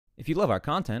If you love our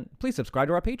content, please subscribe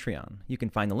to our Patreon. You can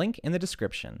find the link in the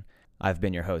description. I've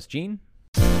been your host, Gene.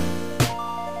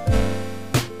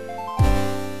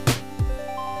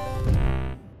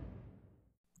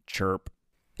 Chirp.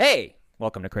 Hey,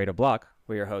 welcome to Creative Block.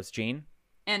 We're your host, Gene.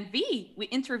 And V, we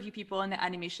interview people in the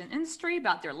animation industry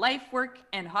about their life, work,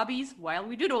 and hobbies while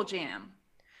we doodle jam.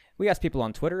 We asked people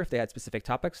on Twitter if they had specific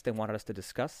topics they wanted us to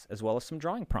discuss, as well as some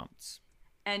drawing prompts.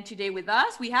 And today with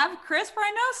us, we have Chris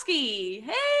Prynoski.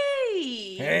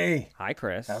 Hey! Hey! Hi,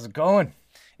 Chris. How's it going?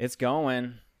 It's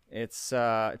going. It's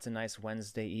a nice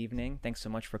Wednesday evening. Thanks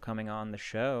so much for coming on the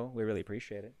show. We really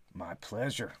appreciate it. My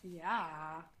pleasure. Yeah.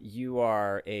 You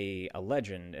are a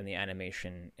legend in the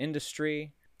animation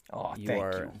industry. Oh, You thank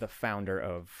are you. the founder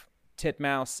of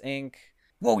Titmouse Inc.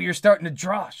 Whoa, you're starting to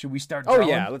draw. Should we start drawing? Oh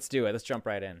yeah, let's do it. Let's jump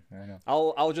right in. I know.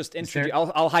 I'll just introduce.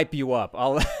 I'll hype you up.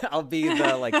 I'll be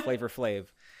the like Flavor Flav.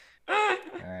 All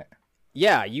right.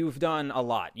 Yeah, you've done a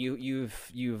lot.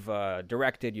 You've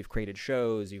directed. You've created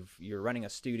shows. You're running a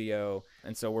studio,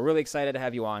 and so we're really excited to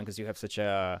have you on because you have such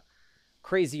a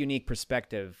crazy, unique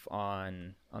perspective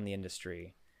on the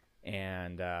industry,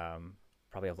 and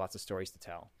probably have lots of stories to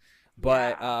tell.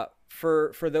 But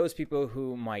for those people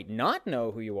who might not know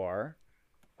who you are,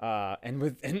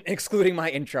 and excluding my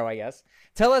intro, I guess,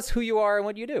 tell us who you are and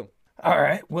what you do. All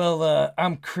right. Well,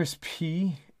 I'm Chris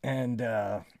P, and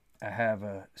I have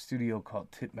a studio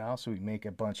called Titmouse. So we make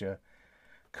a bunch of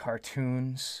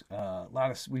cartoons.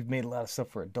 We've made a lot of stuff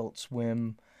for Adult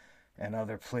Swim and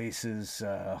other places.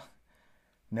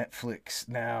 Netflix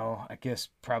now, I guess,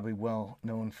 probably well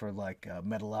known for like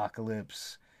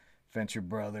Metalocalypse, Venture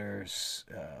Brothers,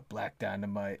 Black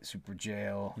Dynamite, Super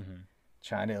Jail,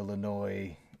 China,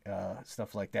 Illinois,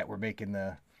 stuff like that. We're making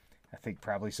I think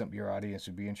probably something your audience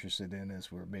would be interested in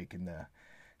is we're making the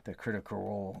Critical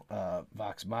Role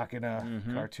Vox Machina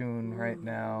cartoon right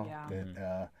now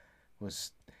that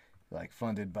was like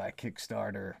funded by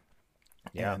Kickstarter.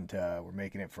 Yeah. And we're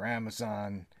making it for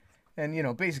Amazon. And, you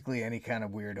know, basically any kind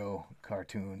of weirdo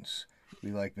cartoons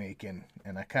we like making.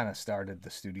 And I kind of started the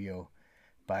studio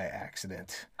by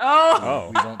accident.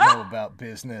 Oh! We don't know about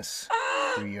business.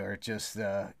 We are just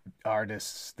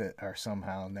artists that are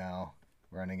somehow now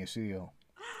running a studio.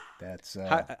 That's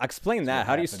explain that.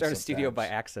 How do you happens start a studio sometimes.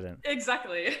 by accident?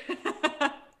 Exactly.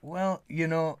 Well,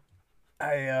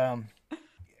 I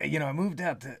moved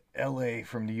out to LA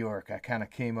from New York. I kind of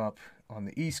came up on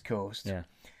the East Coast. Yeah.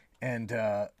 And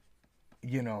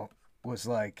was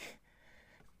like,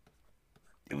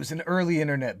 it was an early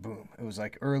internet boom. It was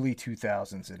like early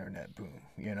 2000s internet boom,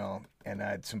 and I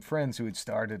had some friends who had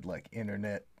started like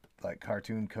internet, like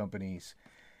cartoon companies.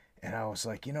 And I was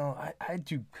like, I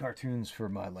do cartoons for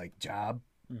my like job,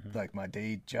 like my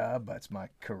day job. That's my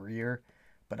career.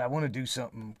 But I want to do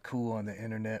something cool on the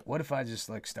internet. What if I just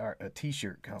like start a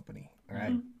t-shirt company,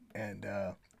 right? And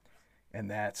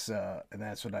that's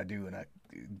what I do. And I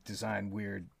design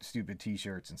weird, stupid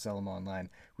t-shirts and sell them online,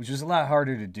 which was a lot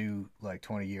harder to do like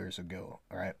 20 years ago,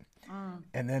 all right?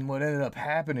 And then what ended up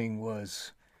happening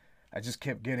was I just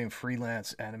kept getting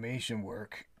freelance animation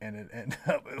work, and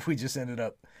we just ended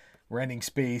up renting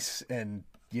space. And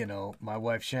my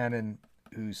wife Shannon,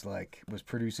 who's like was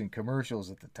producing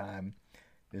commercials at the time,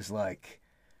 is like,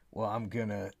 well, I'm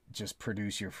gonna just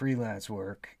produce your freelance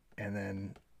work. And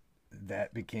then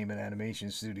that became an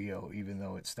animation studio, even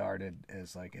though it started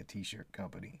as like a t-shirt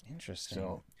company. Interesting.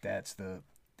 So that's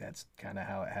kind of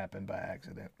how it happened by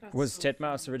accident. Was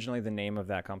Titmouse originally the name of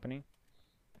that company?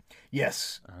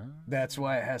 Yes. That's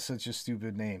why it has such a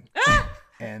stupid name.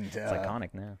 And It's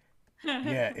iconic now.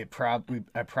 yeah,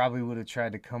 I probably would have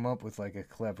tried to come up with like a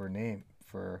clever name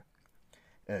for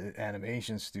an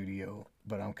animation studio,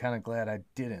 but I'm kind of glad I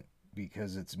didn't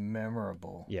because it's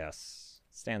memorable. Yes.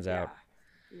 Stands out.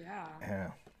 Yeah.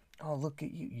 Yeah. Oh, look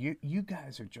at you! You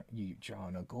guys are you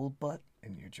drawing a gold butt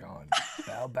and you're drawing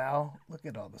bow bow. Look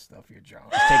at all the stuff you're drawing.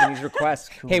 Just taking these requests.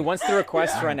 Hey, once the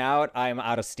requests run out, I'm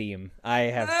out of steam. I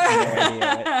have no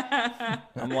idea.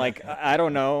 I'm like, I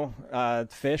don't know.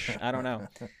 Fish. I don't know.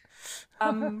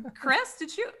 Chris,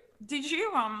 did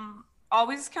you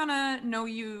always kind of know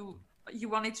you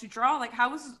wanted to draw? Like,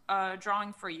 how was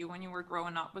drawing for you when you were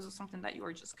growing up? Was it something that you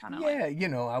were just kind of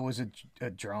Yeah, I was a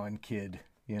drawing kid.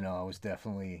 I was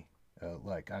definitely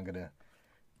like I'm gonna,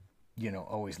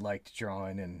 always liked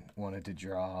drawing and wanted to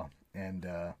draw. And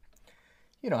I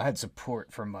had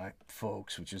support from my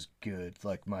folks, which is good.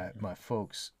 Like my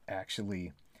folks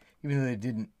actually, even though they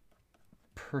didn't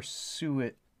pursue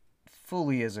it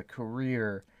fully as a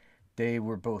career, they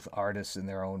were both artists in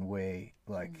their own way,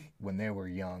 like when they were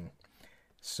young.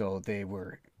 So they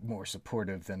were more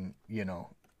supportive than,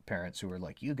 parents who were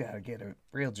like, you got to get a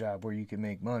real job where you can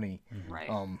make money. Right.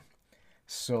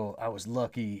 So I was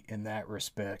lucky in that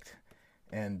respect.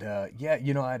 And yeah,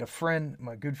 I had a friend,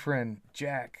 my good friend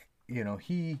Jack,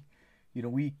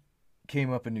 we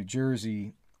came up in New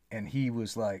Jersey, and he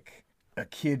was like a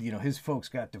kid, his folks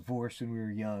got divorced when we were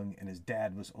young, and his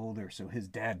dad was older, so his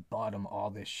dad bought him all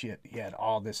this shit. He had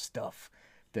all this stuff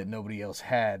that nobody else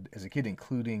had as a kid,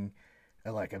 including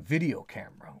like a video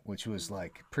camera, which was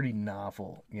like pretty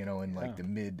novel, in like the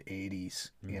mid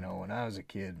 80s, when I was a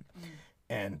kid.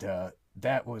 And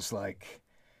that was like,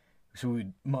 so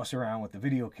we'd muss around with the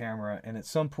video camera, and at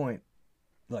some point,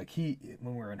 like when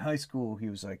we were in high school, he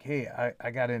was like, hey,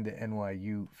 I got into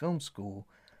NYU film school.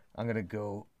 I'm going to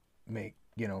go make,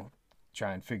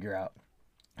 try and figure out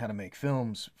how to make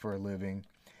films for a living.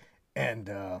 And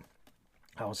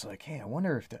I was like, hey, I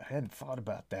wonder if I hadn't thought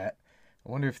about that.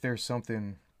 I wonder if there's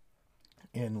something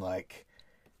in like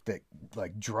that,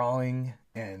 like drawing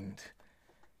and,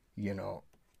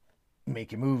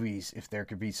 making movies, if there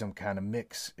could be some kind of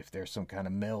mix, if there's some kind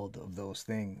of meld of those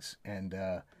things. And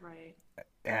Right.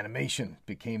 animation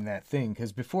became that thing,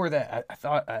 because before that I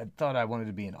thought I wanted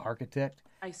to be an architect.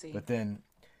 I see. But then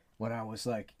when I was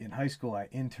like in high school, I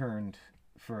interned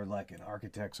for like an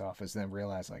architect's office, then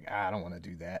realized like, I don't want to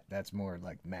do that. That's more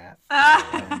like math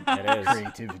and It is.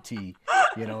 creativity.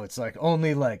 It's like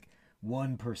only like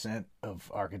 1%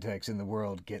 of architects in the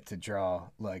world get to draw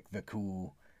like the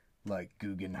cool, like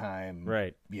Guggenheim,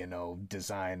 Right.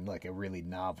 design, like a really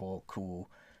novel, cool,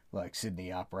 like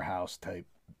Sydney Opera House type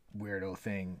weirdo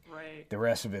thing. Right. The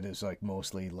rest of it is like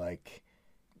mostly like,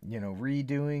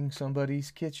 redoing somebody's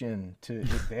kitchen to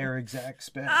hit their exact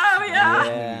specs. Oh, yeah.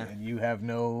 Yeah. And you have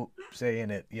no say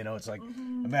in it. It's like,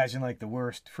 imagine like the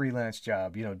worst freelance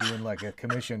job, doing like a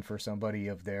commission for somebody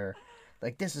of their,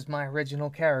 like, this is my original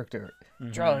character.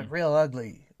 Draw it real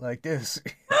ugly like this.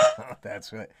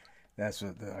 That's what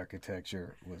the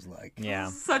architecture was like.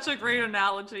 Yeah. Such a great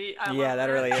analogy. I Yeah, love that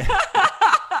it. really is.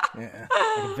 Yeah.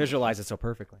 I can visualize it so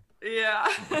perfectly. Yeah.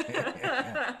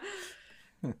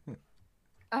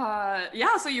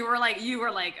 Yeah, so you were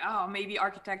like, oh, maybe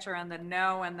architecture, and then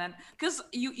no, and then because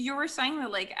you were saying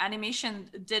that like animation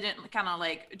didn't kind of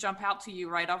like jump out to you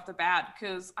right off the bat,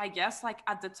 because I guess like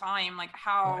at the time, like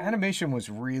how Well, animation was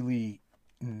really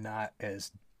not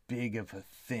as big of a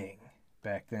thing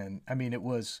back then. I mean, it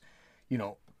was,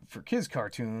 for kids'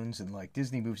 cartoons and like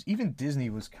Disney movies. Even Disney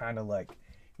was kind of like,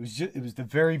 it was the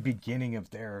very beginning of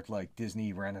their like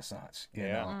Disney Renaissance,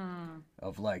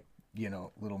 of like,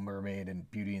 Little Mermaid and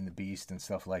Beauty and the Beast and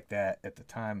stuff like that at the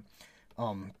time.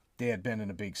 They had been in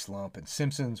a big slump, and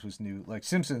Simpsons was new. Like,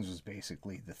 Simpsons was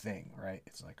basically the thing, right?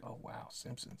 It's like, oh wow,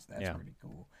 Simpsons, that's pretty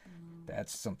cool.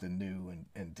 That's something new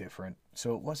and different.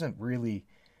 So it wasn't really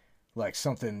like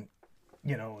something,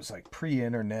 it was like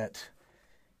pre-internet,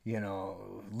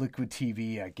 Liquid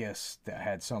TV, I guess, that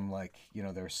had some like,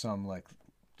 there was some like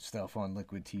stuff on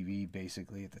Liquid TV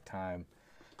basically at the time,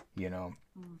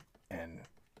 and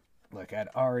like I'd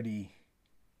already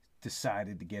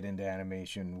decided to get into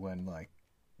animation when like,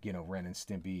 Ren and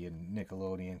Stimpy and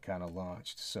Nickelodeon kind of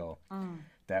launched. So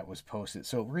that was posted.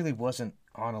 So it really wasn't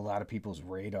on a lot of people's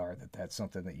radar that that's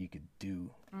something that you could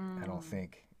do. I don't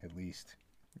think, at least,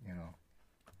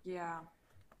 Yeah,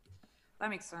 that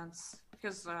makes sense.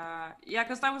 Because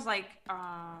because that was like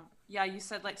you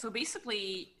said like, so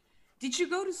basically, did you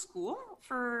go to school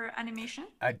for animation?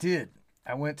 I did.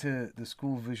 I went to the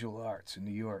School of Visual Arts in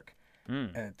New York.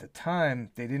 And at the time,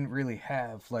 they didn't really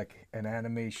have like an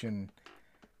animation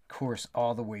course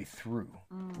all the way through.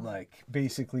 Like,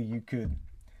 basically you could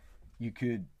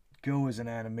go as an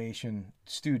animation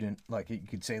student, like you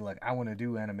could say like, I want to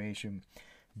do animation,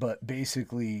 but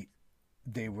basically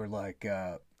they were like,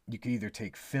 you could either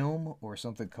take film or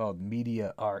something called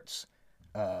media arts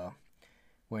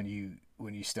when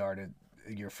you started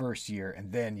your first year,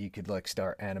 and then you could like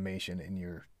start animation in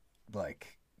your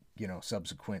like,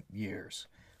 subsequent years.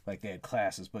 Like, they had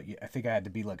classes, but I think I had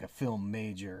to be like a film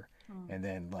major and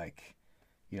then like,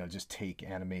 just take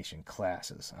animation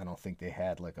classes. I don't think they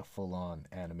had like a full-on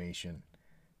animation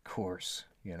course,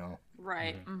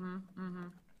 Right.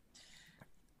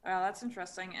 That's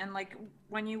interesting. And like,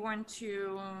 when you went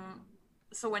to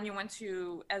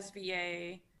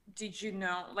SVA, did you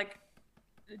know, like,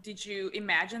 did you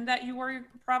imagine that you were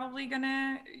probably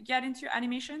gonna get into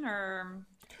animation, or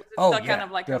was it Oh still yeah, kind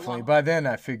of like definitely. a long... By then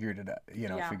I figured it out,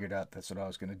 Yeah. figured out that's what I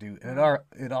was going to do. And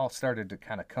it all started to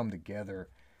kind of come together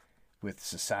with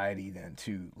society then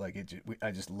too. Like,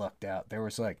 I just lucked out. There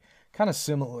was like, kind of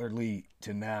similarly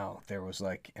to now, there was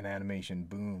like an animation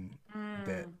boom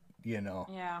that,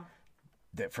 Yeah.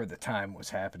 that for the time was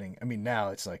happening. I mean, now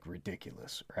it's like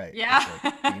ridiculous, right? Yeah. It's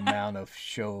like the amount of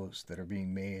shows that are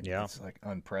being made, Yeah. it's like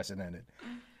unprecedented.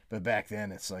 But back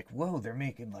then, it's like, whoa, they're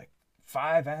making like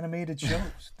 5 animated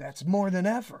shows. That's more than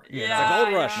ever. You Yeah, know? It's like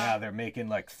Gold Rush. Now they're making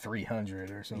like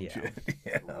 300 or some Yeah. shit.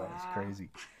 It's Wow. crazy.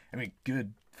 I mean,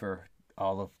 good for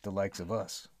all of the likes of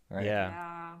us, right? Yeah.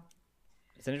 Yeah.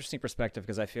 It's an interesting perspective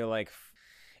because I feel like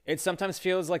it sometimes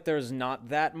feels like there's not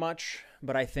that much,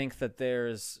 but I think that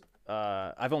there's.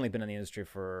 I've only been in the industry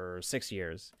for 6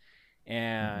 years,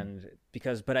 and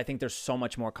but I think there's so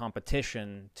much more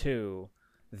competition too.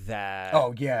 That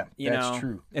Oh yeah, you that's know,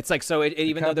 true. it's like so.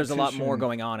 Even though there's a lot more competition-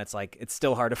 going on, it's like it's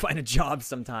still hard to find a job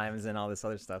sometimes and all this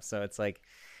other stuff. So it's like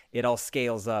it all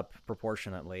scales up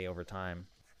proportionately over time.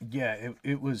 Yeah,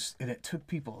 it was, and it took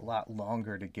people a lot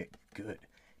longer to get good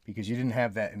because you didn't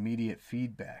have that immediate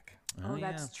feedback Oh,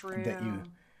 yeah. that's true.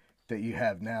 that you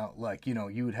have now. Like, you know,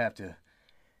 you would have to,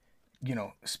 you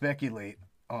know, speculate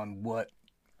on what,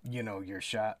 you know, your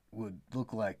shot would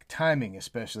look like. Timing,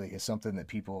 especially, is something that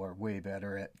people are way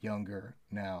better at younger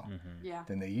now Yeah.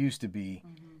 than they used to be,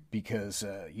 because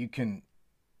you can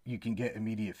get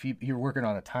immediate feedback. You're working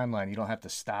on a timeline. You don't have to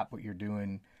stop what you're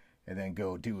doing and then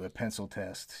go do a pencil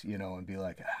test, you know, and be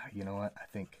like, you know what, I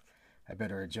think I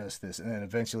better adjust this. And then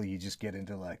eventually you just get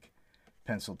into like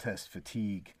pencil test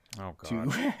fatigue. Oh To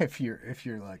god. if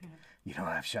you're like, you know,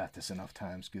 I've shot this enough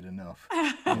times, good enough.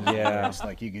 Yeah. It's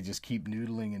like you could just keep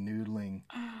noodling and noodling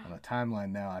on a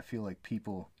timeline. Now I feel like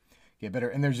people get better,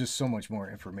 and there's just so much more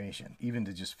information, even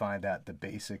to just find out the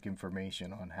basic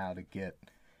information on how to get,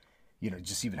 you know,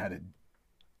 just even how to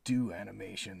do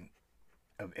animation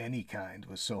of any kind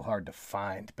was so hard to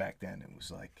find back then. It was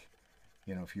like,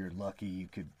 you know, if you're lucky, you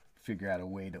could figure out a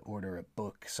way to order a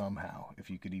book somehow, if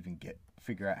you could even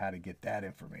figure out how to get that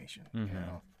information, you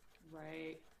know.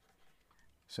 Right.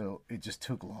 So it just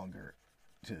took longer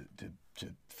to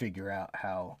figure out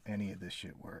how any of this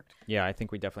shit worked. Yeah, I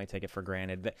think we definitely take it for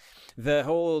granted. The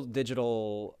whole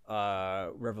digital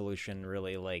revolution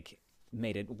really like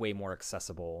made it way more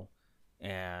accessible.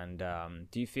 And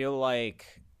do you feel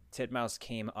like Titmouse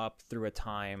came up through a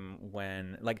time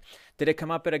when, like, did it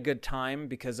come up at a good time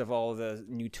because of all the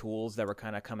new tools that were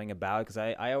kind of coming about? Because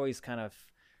I always kind of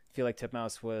feel like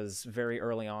Titmouse was very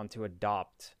early on to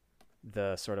adopt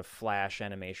the sort of flash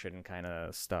animation kind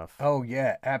of stuff. Oh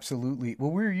yeah, absolutely.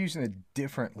 Well, we were using it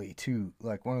differently too.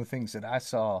 Like, one of the things that I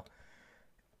saw,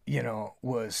 you know,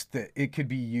 was that it could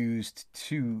be used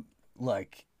to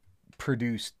like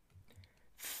produce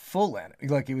full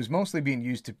like it was mostly being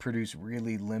used to produce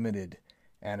really limited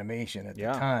animation at the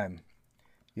time,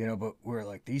 you know. But we're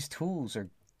like, these tools are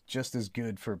just as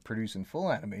good for producing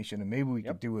full animation, and maybe we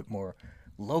could do it more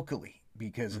locally,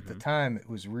 because at the time it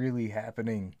was really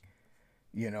happening.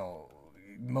 You know,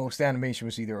 most animation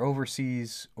was either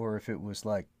overseas, or if it was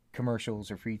like commercials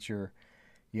or feature,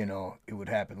 you know, it would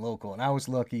happen local. And I was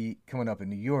lucky coming up in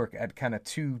New York. I had kind of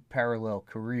 2 parallel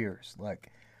careers.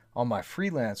 Like, all my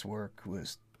freelance work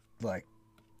was like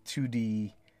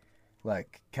 2D,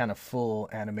 like kind of full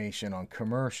animation on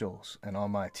commercials, and all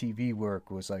my TV work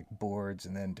was like boards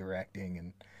and then directing,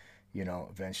 and, you know,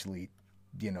 eventually,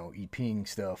 you know, EPing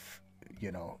stuff,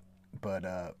 you know. But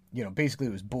you know, basically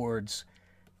it was boards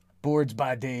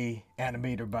by day,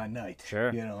 animator by night.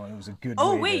 Sure. You know, and it was a good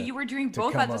Oh, way wait, to, you were doing to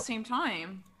both come at the up. same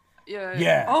time. Yeah.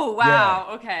 Yeah, Oh, wow.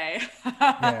 Okay.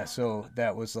 Yeah, so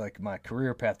that was like my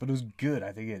career path, but it was good.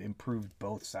 I think it improved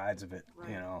both sides of it,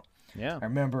 you know. Yeah. I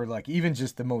remember, like, even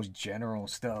just the most general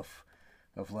stuff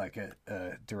of like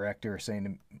a director saying to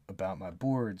me about my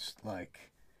boards,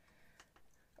 like,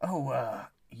 oh,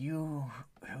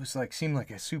 it was like, seemed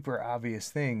like a super obvious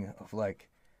thing of like,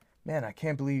 man, I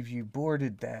can't believe you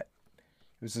boarded that.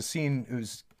 It was a scene, it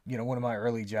was, you know, one of my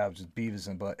early jobs with Beavis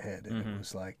and Butthead, and it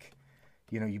was like,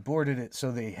 you know, you boarded it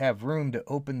so they have room to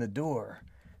open the door.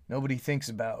 Nobody thinks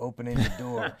about opening the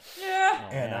door. Yeah.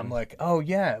 And I'm like, oh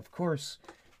yeah, of course,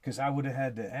 because I would have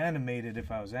had to animate it if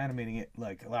I was animating it.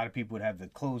 Like, a lot of people would have the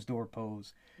closed door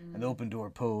pose and the open door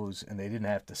pose, and they didn't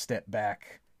have to step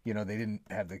back. You know, they didn't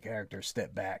have the character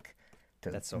step back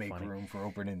to That's so make funny. room for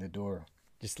opening the door.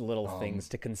 Just little things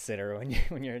to consider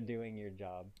when you're doing your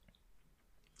job.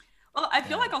 Well, I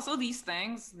feel like also these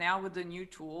things now with the new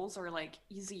tools are like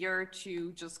easier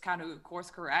to just kind of course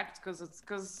correct,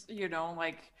 because you know,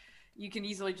 like, you can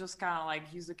easily just kind of like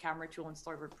use the camera tool in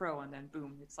Storyboard Pro, and then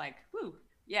boom, it's like, whoo,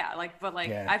 yeah. Like, but like,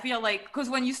 Yeah. I feel like, because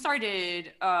when you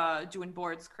started doing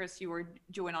boards, Chris, you were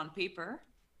doing on paper.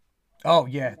 Oh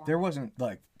yeah, there wasn't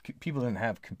like people didn't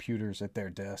have computers at their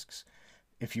desks.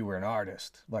 If you were an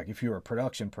artist, like if you were a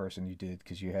production person, you did,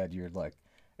 because you had your like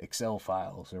Excel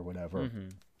files or whatever.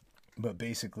 But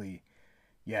basically,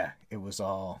 yeah, it was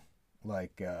all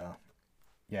like,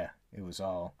 it was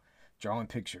all drawing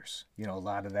pictures. You know, a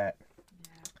lot of that.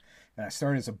 Yeah. And I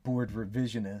started as a board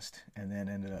revisionist and then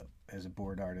ended up as a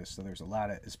board artist. So there's a lot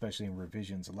of, especially in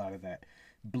revisions, a lot of that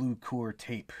blue core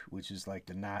tape, which is like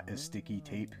the not as sticky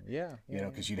tape. Yeah. You know,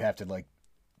 because you'd have to like,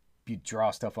 you'd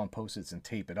draw stuff on Post-its and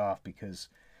tape it off, because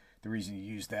the reason you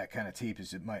use that kind of tape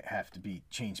is it might have to be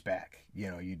changed back. You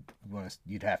know,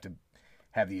 you'd have to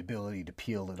have the ability to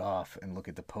peel it off and look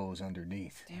at the pose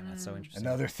underneath. Damn, that's so interesting.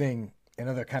 Another thing,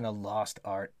 another kind of lost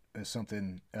art is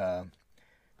something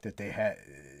that they had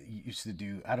used to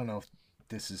do. I don't know if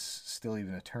this is still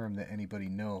even a term that anybody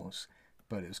knows,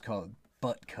 but it was called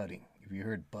butt cutting. Have you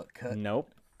heard butt cut?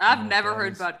 Nope. I've never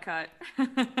heard butt cut.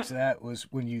 So that was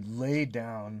when you lay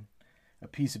down a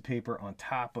piece of paper on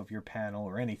top of your panel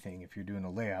or anything, if you're doing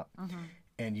a layout,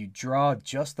 and you draw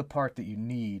just the part that you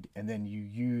need, and then you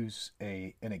use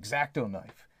an X-Acto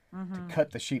knife to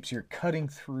cut the shapes. You're cutting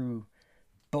through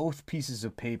both pieces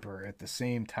of paper at the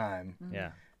same time,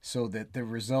 Yeah. so that the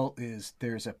result is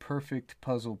there's a perfect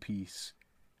puzzle piece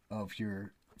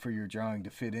for your drawing to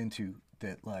fit into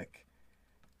that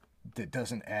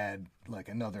doesn't add like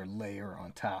another layer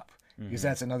on top. Because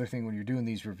that's another thing when you're doing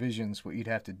these revisions, what you'd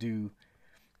have to do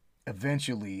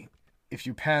eventually, if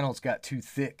your panels got too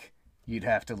thick, you'd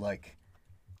have to like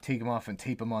take them off and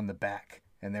tape them on the back.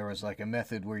 And there was like a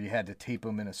method where you had to tape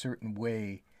them in a certain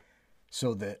way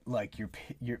so that like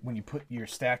when you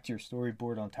stacked your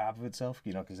storyboard on top of itself,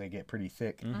 you know, because they get pretty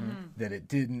thick, that it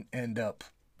didn't end up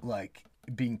like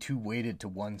being too weighted to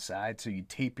one side. So you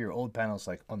tape your old panels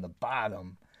like on the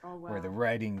bottom, where the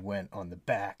writing went on the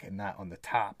back and not on the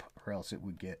top, or else it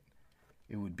would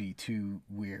be too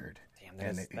weird. Damn,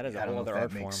 that is I a don't whole know other if art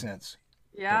that makes form. sense.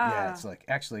 Yeah. But yeah, it's like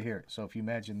actually here. So if you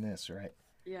imagine this, right?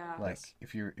 Yeah. Like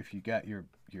if you got your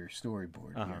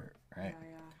storyboard here, right?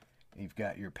 Yeah. You've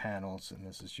got your panels, and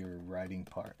this is your writing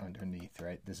part underneath,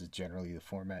 right? This is generally the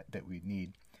format that we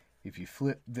need. If you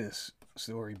flip this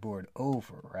storyboard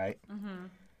over, right?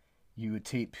 You would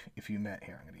tape. If you met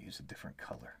here, I'm going to use a different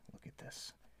color. Look at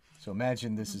this. So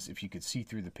imagine this is, if you could see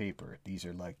through the paper, these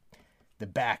are like the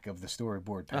back of the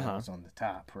storyboard panels on the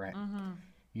top, right?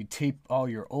 You tape all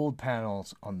your old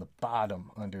panels on the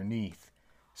bottom underneath,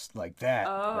 like that,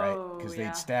 right? Because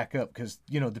they'd stack up. Because,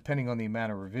 you know, depending on the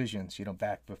amount of revisions, you know,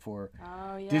 back before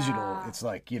digital, it's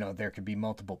like, you know, there could be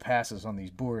multiple passes on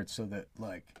these boards, so that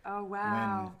like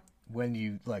when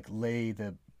you like lay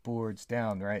the boards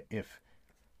down, right? If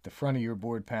the front of your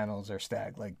board panels are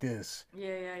stacked like this,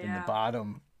 and the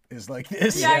bottom is like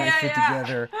this, and they fit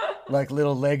together like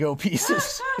little Lego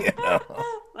pieces. You know?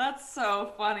 That's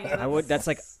so funny. I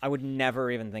would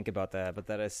never even think about that, but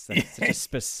that's such a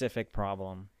specific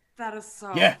problem. That is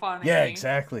so funny. Yeah,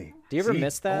 exactly. Do you ever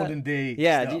miss that? Olden day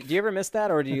do you ever miss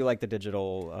that, or do you like the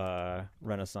digital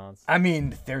renaissance? I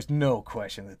mean, there's no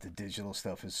question that the digital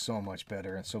stuff is so much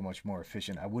better and so much more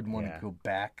efficient. I wouldn't want to go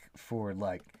back for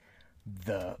like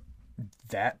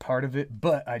that part of it,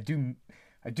 but I do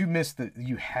miss that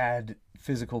you had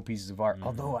physical pieces of art.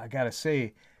 Although I gotta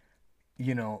say,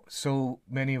 you know, so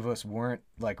many of us weren't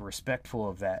like respectful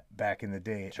of that back in the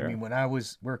day. Sure. I mean, when I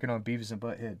was working on Beavis and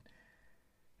Butthead,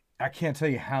 I can't tell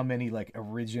you how many like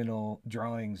original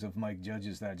drawings of Mike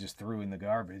Judge's that I just threw in the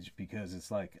garbage, because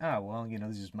it's like, oh well, you know,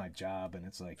 this is my job, and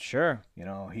it's like, sure, you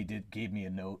know, he gave me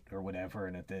a note or whatever,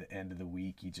 and at the end of the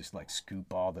week, you just like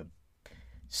scoop all the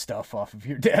stuff off of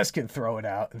your desk and throw it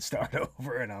out and start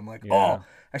over, and I'm like, oh,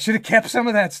 I should have kept some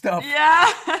of that stuff.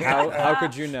 How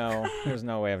could you know? There's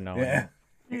no way of knowing.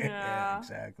 Yeah,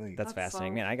 exactly. That's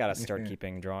fascinating, man. I gotta start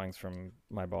keeping drawings from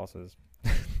my bosses.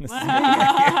 This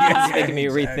is making me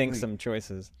rethink some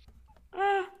choices.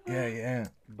 Yeah.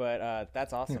 But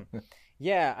that's awesome.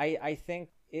 Yeah, I think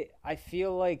I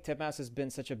feel like Titmouse has been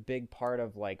such a big part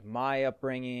of like my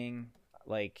upbringing.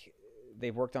 Like,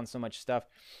 they've worked on so much stuff.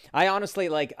 I honestly,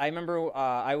 like, I remember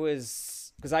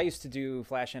because I used to do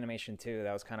Flash animation too.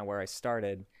 That was kind of where I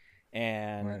started.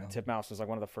 And Titmouse was like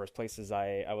one of the first places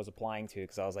I was applying to,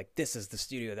 because I was like, this is the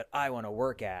studio that I want to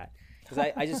work at. Because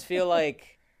I just feel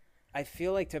like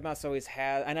Titmouse always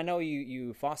has, and I know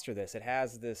you foster this. It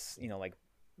has this, you know, like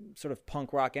sort of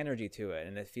punk rock energy to it,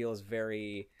 and it feels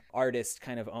very artist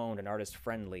kind of owned and artist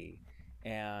friendly.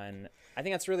 And I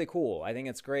think that's really cool. I think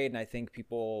it's great, and I think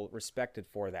people respect it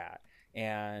for that.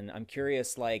 And I'm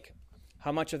curious, like,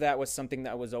 how much of that was something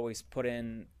that was always put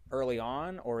in early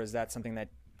on, or is that something that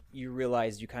you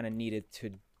realized you kind of needed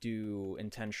to do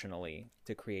intentionally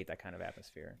to create that kind of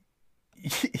atmosphere?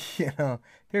 You know,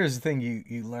 here's the thing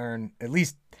you learn, at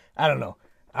least, I don't know,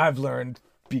 I've learned,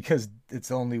 because it's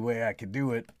the only way I could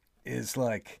do it, is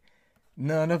like,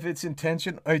 none of it's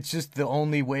intentional. It's just the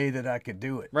only way that I could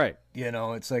do it. Right. You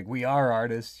know, it's like we are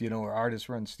artists, you know, we're artist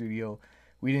run studio.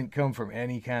 We didn't come from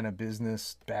any kind of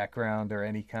business background or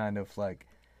any kind of like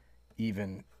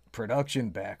even production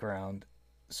background.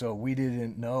 So we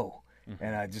didn't know. Mm-hmm.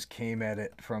 And I just came at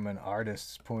it from an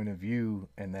artist's point of view,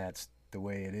 and that's the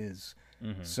way it is.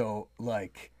 Mm-hmm. So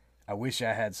like I wish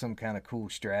I had some kind of cool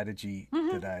strategy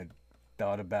that I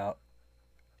thought about,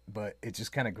 but it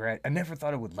just kind of I never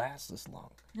thought it would last this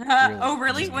long. Oh,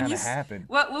 really? It When you just happened.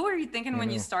 what were you thinking when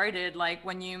know? you started? Like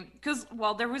when you, because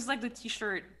well, there was like the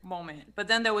T-shirt moment, but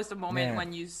then there was the moment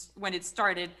Yeah. when it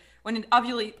started, when it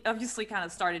obviously kind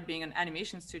of started being an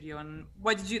animation studio. And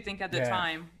what did you think at the Yeah.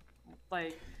 time?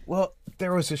 Like, Well,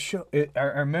 there was a show. I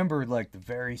remember like the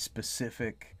very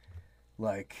specific,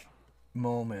 like,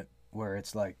 moment where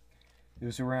it's like, it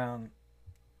was around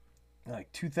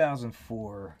like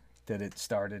 2004 that it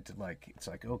started to like. It's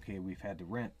like, okay, we've had to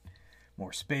rent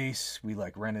more space. We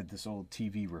like rented this old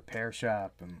TV repair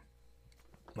shop, and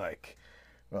like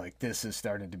this is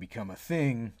starting to become a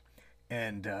thing,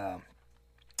 and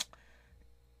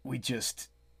we just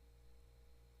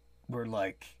were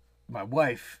like, my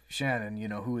wife Shannon, you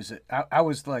know, who was I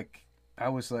was like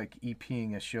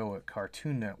EPing a show at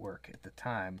Cartoon Network at the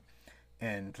time,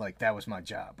 and like that was my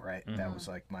job, right? That was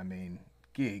like my main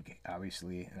gig,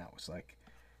 obviously, and I was like,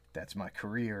 that's my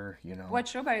career, you know. what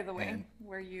show, by the way, And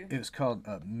were you? it was called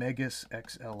Megas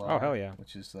XLR. Oh, hell yeah.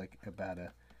 Which is like about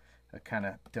a kind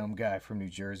of dumb guy from New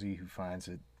Jersey who finds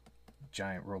a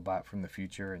giant robot from the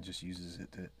future and just uses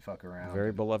it to fuck around.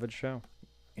 Very beloved show.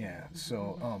 Yeah.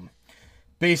 So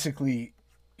basically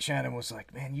Shannon was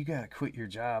like, man, you gotta quit your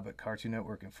job at Cartoon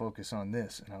Network and focus on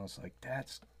this. And I was like,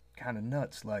 that's kind of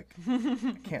nuts. Like,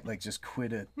 I can't like just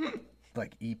quit a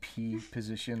like EP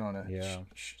position on a Yeah.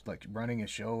 like running a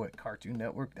show at Cartoon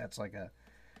Network. That's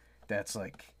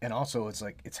like, and also it's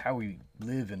like, it's how we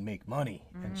live and make money.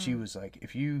 And she was like,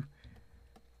 if you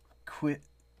quit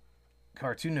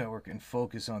Cartoon Network and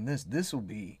focus on this will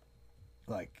be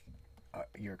like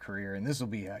your career, and this will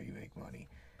be how you make money.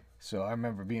 So I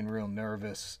remember being real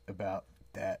nervous about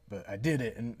that, but I did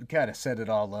it and kind of set it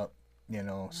all up, you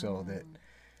know, so that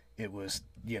it was,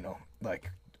 you know, like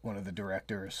one of the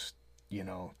directors, you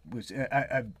know, was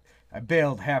I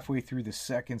bailed halfway through the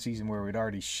second season where we'd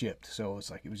already shipped, so it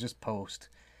was like it was just post,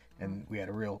 and we had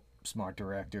a real smart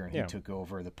director, and he Yeah. took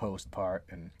over the post part,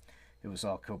 and it was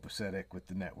all copacetic with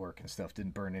the network and stuff.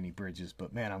 Didn't burn any bridges,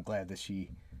 but man, I'm glad that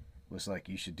she was like,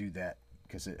 you should do that,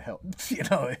 because it helped. You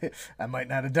know, I might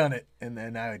not have done it, and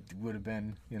then I would have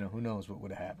been, you know, who knows what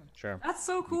would have happened. Sure. That's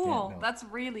so can't cool. know. That's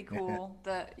really cool.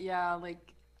 That, yeah,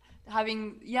 like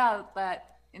having, that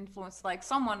influence, like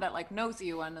someone that like knows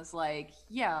you and is like,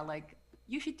 yeah, like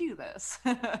you should do this.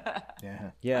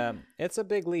 Yeah. Yeah, it's a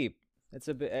big leap. It's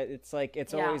a bit. It's like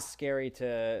it's Yeah. always scary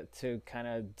to kind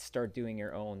of start doing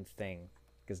your own thing,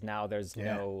 because now there's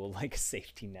Yeah. no like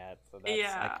safety net. So that's,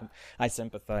 Yeah. I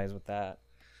sympathize with that.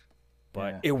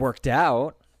 But Yeah. it worked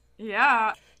out.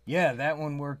 Yeah. Yeah, that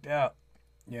one worked out.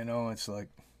 You know, it's like,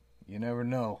 you never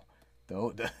know.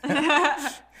 Though,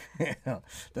 you know,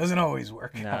 doesn't always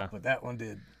work No. out, but that one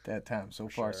did that time. So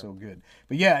far, sure. so good.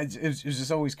 But yeah, it was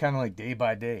just always kind of like day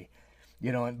by day,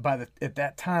 you know. And at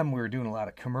that time, we were doing a lot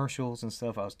of commercials and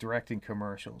stuff. I was directing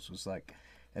commercials. It was like,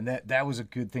 and that was a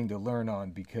good thing to learn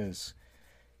on, because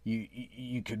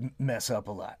you could mess up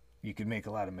a lot. You could make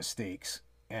a lot of mistakes,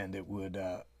 and it would,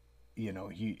 you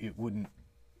know, it wouldn't,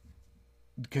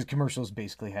 because commercials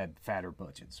basically had fatter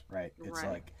budgets, right? It's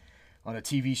Right. like on a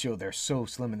TV show, they're so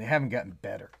slim, and they haven't gotten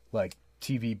better. Like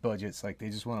TV budgets, like they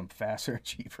just want them faster and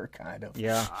cheaper, kind of.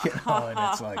 Yeah. You know,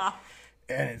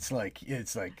 and it's like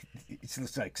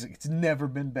it's never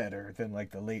been better than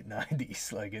like the late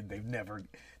 '90s. Like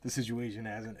the situation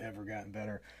hasn't ever gotten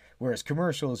better. Whereas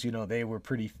commercials, you know, they were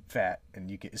pretty fat, and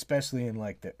you could, especially in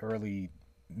like the early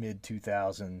mid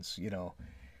 2000s, you know,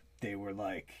 they were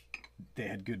like, they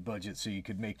had good budgets, so you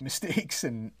could make mistakes,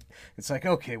 and it's like,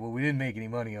 okay, well, we didn't make any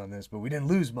money on this, but we didn't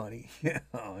lose money, you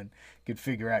know, and could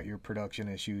figure out your production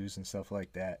issues and stuff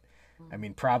like that. I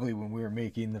mean, probably when we were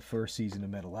making the first season of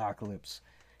Metalocalypse,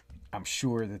 I'm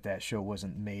sure that show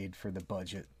wasn't made for the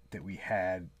budget that we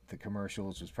had. The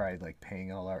commercials was probably like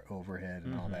paying all our overhead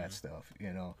and all that stuff,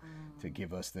 you know, to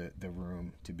give us the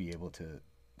room to be able to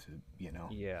you know,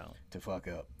 Yeah. to fuck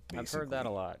up. I've heard that a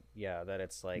basically. lot. Yeah, that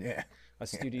it's like Yeah. a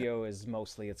studio is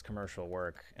mostly its commercial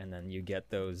work, and then you get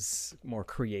those more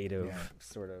creative Yeah.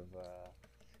 sort of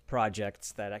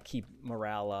projects that keep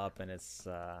morale up, and it's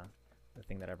the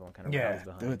thing that everyone kind of rallies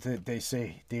behind. They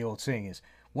say, the old saying is,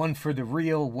 one for the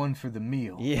real, one for the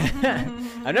meal. Yeah.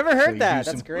 I've never heard you that.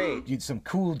 do That's great. You do some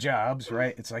cool jobs,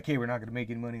 right? It's like, hey, we're not going to make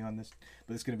any money on this,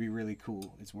 but it's going to be really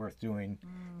cool. It's worth doing.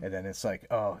 And then it's like,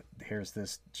 oh, here's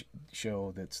this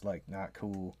show that's like not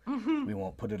cool. We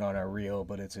won't put it on our reel,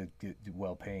 but it's a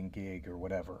well-paying gig or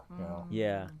whatever. You know?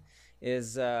 Yeah.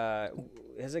 Has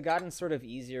it gotten sort of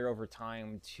easier over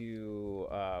time to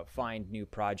find new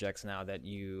projects now that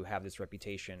you have this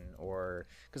reputation? Or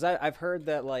because I've heard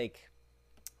that like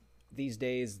these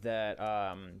days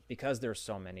that because there's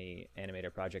so many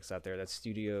animated projects out there, that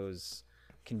studios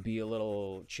can be a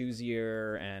little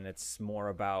choosier, and it's more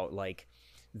about like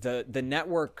the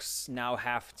networks now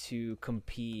have to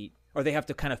compete, or they have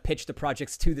to kind of pitch the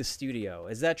projects to the studio.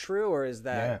 Is that true, or is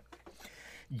that?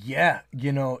 Yeah,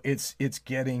 you know, it's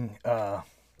getting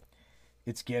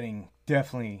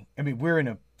definitely. I mean, we're in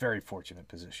a very fortunate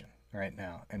position right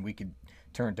now, and we could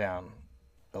turn down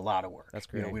a lot of work. That's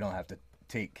great. You know, we don't have to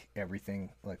take everything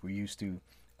like we used to,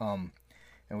 and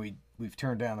we've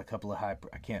turned down a couple of high.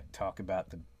 I can't talk about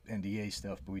the NDA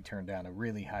stuff, but we turned down a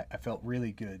really high. I felt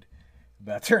really good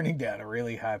about turning down a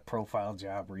really high profile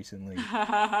job recently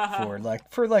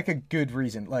for like a good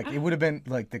reason. Like it would have been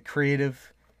like the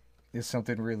creative is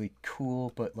something really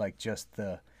cool, but like just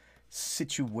the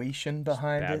situation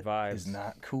behind bad it vibes. is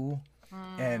not cool.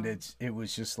 And it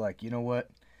was just like, you know what,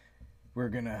 we're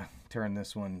gonna turn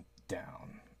this one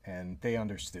down. And they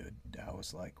understood. I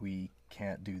was like, we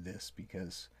can't do this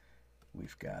because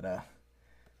we've gotta.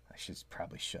 I should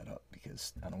probably shut up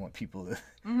because I don't want people to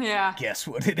guess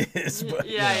what it is. But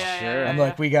Sure. I'm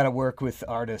like, we gotta work with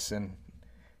artists, and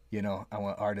you know, I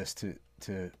want artists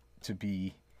to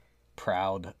be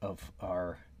proud of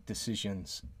our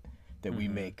decisions that we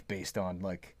make based on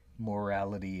like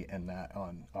morality and not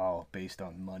on all based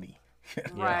on money.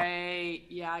 Right.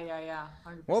 Yeah.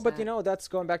 100%. Well, but you know, that's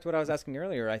going back to what I was asking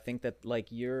earlier. I think that like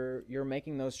you're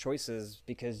making those choices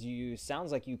because you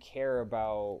sounds like you care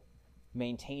about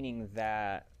maintaining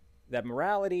that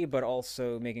morality, but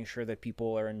also making sure that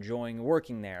people are enjoying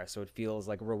working there, so it feels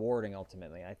like rewarding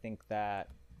ultimately. I think that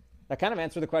kind of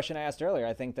answered the question I asked earlier.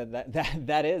 I think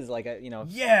that is like a, you know.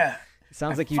 Yeah. It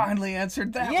sounds I like you finally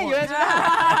answered that yeah, one. you answered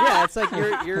that. Yeah, it's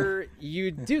like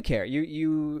you do care.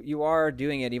 You are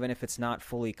doing it even if it's not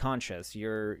fully conscious.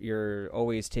 You're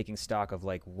always taking stock of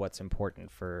like what's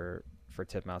important for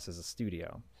Titmouse as a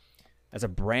studio. As a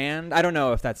brand, I don't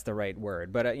know if that's the right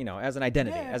word, but you know, as an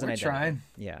identity, Yeah, as an we're identity. trying.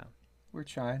 Yeah. We're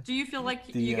trying. Do you feel like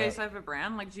you guys have a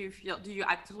brand? Like, do you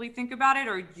actively think about it,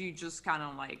 or do you just kind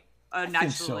of like naturally? I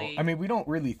think so. I mean, we don't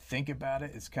really think about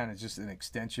it. It's kind of just an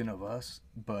extension of us.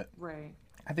 But right.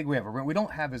 I think we have a brand. We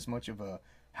don't have as much of a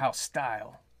house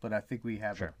style, but I think we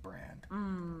have a brand.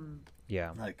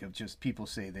 Yeah. Like of just people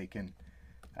say they can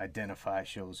identify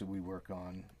shows that we work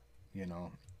on. You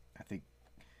know, I think.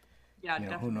 Yeah, you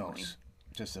know, definitely. who knows?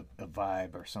 Just a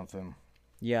vibe or something.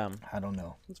 Yeah. I don't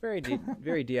know. It's very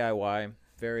very DIY,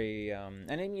 very and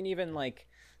I mean even like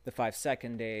the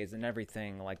 5-second days and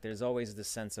everything, like there's always this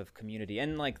sense of community,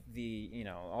 and like the, you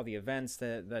know, all the events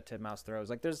that Titmouse throws,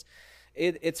 like there's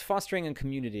it's fostering a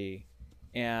community,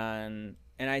 and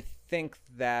I think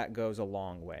that goes a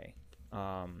long way.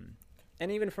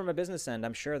 And even from a business end,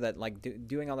 I'm sure that like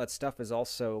doing all that stuff is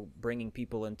also bringing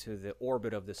people into the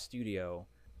orbit of the studio,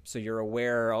 so you're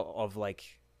aware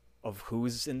of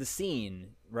who's in the scene,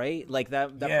 right? Like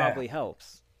that probably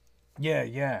helps.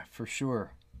 Yeah, for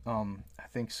sure. I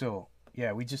think so.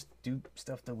 Yeah, we just do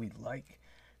stuff that we like,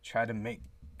 try to make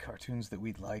cartoons that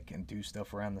we like, and do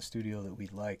stuff around the studio that we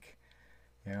like,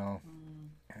 you know.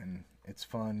 And it's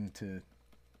fun to,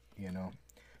 you know,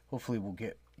 hopefully we'll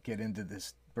get into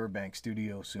this Burbank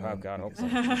studio soon. Oh God, because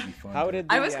hopefully. that'll be fun How to- did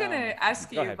I was gonna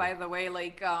ask you, ahead. by the way,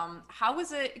 like, how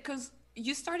was it? Because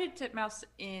you started Titmouse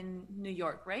in New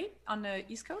York, right? On the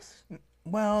East Coast?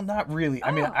 Well, not really.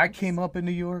 I mean, Oh, I came up in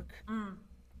New York,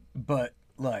 but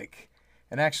like,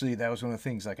 and actually that was one of the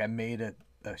things, like I made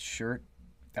a shirt.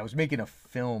 I was making a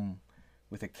film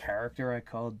with a character I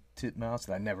called Titmouse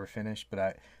that I never finished, but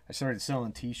I started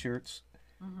selling t-shirts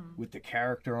with the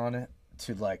character on it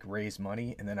to like raise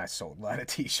money, and then I sold a lot of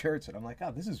t-shirts, and I'm like,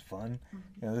 oh, this is fun.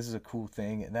 You know, this is a cool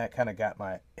thing, and that kind of got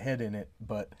my head in it.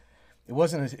 But it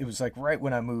wasn't, it was like right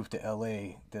when I moved to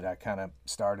LA that I kind of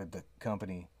started the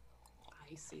company.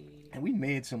 I see. And we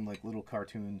made some like little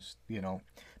cartoons, you know,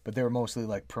 but they were mostly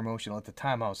like promotional. At the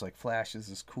time I was like, Flash is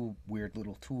this cool weird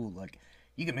little tool, like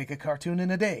you can make a cartoon in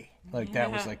a day. Like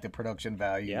that was like the production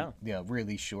value. Yeah,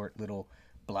 really short little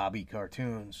blobby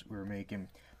cartoons we were making,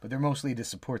 but they're mostly to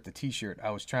support the t-shirt.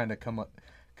 I was trying to come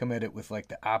at it with like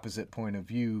the opposite point of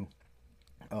view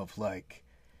of like,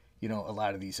 you know, a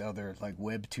lot of these other like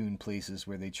webtoon places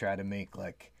where they try to make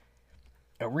like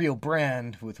a real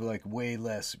brand with like way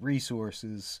less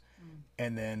resources,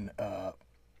 and then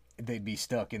they'd be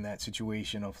stuck in that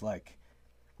situation of like,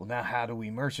 well, now how do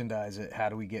we merchandise it? How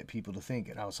do we get people to think?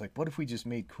 And I was like, what if we just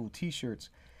made cool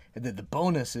T-shirts? And then the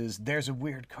bonus is there's a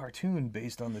weird cartoon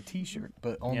based on the T-shirt,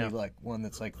 but only like one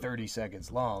that's like 30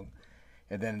 seconds long.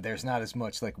 And then there's not as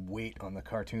much like weight on the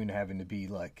cartoon having to be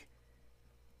like,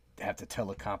 have to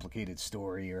tell a complicated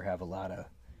story or have a lot of,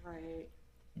 Right.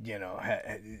 you know,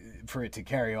 for it to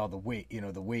carry all the weight. You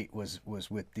know, the weight was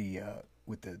with the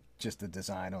just the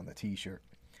design on the T-shirt,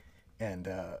 and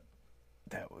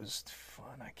that was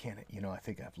fun. I can't, you know, I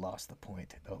think I've lost the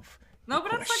point of. No,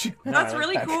 but question. that's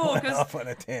really cool Went because off on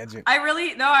a tangent. I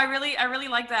really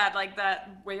like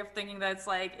that way of thinking that it's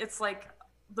like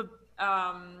the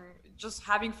just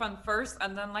having fun first,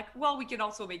 and then like, well, we can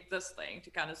also make this thing to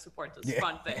kind of support this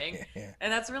fun thing.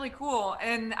 And that's really cool.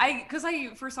 And because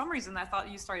for some reason I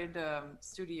thought you started a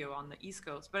studio on the East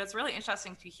Coast, but it's really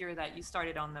interesting to hear that you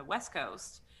started on the West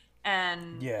Coast.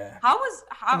 And how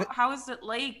is it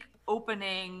like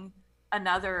opening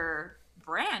another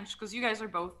branch, because you guys are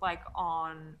both like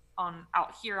on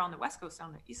out here on the West Coast,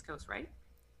 on the East Coast, right?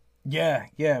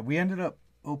 Yeah, we ended up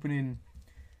opening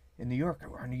in New York.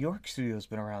 Our New York studio's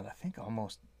been around, I think,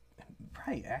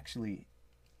 probably actually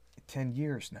 10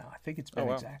 years now. I think it's been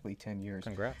exactly 10 years.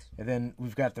 Congrats. And then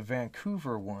we've got the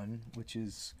Vancouver one, which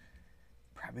is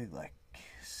probably like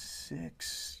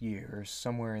 6 years,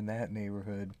 somewhere in that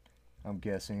neighborhood, I'm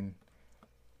guessing.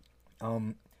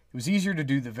 It was easier to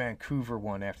do the Vancouver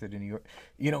one after the New York.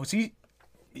 You know,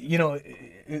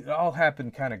 it all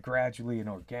happened kind of gradually and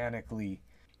organically.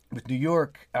 With New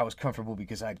York, I was comfortable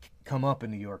because I'd come up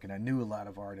in New York and I knew a lot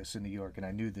of artists in New York and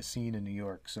I knew the scene in New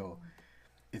York, so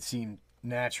it seemed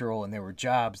natural, and there were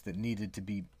jobs that needed to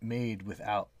be made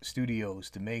without studios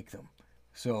to make them.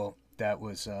 So that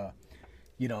was,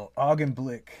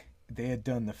 Augenblick, they had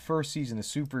done the first season of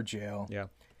Super Jail. Yeah.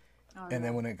 And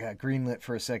then when it got greenlit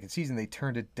for a second season, they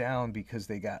turned it down because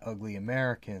they got Ugly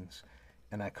Americans.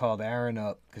 And I called Aaron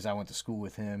up because I went to school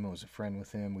with him. I was a friend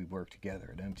with him. We worked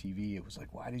together at MTV. It was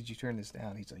like, why did you turn this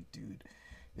down? He's like, dude,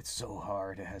 it's so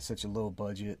hard. It has such a low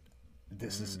budget.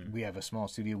 We have a small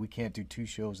studio. We can't do 2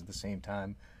 shows at the same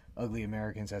time. Ugly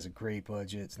Americans has a great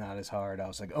budget. It's not as hard. I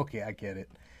was like, okay, I get it.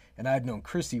 And I'd known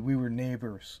Christy. We were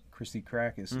neighbors, Christy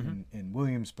Krakis in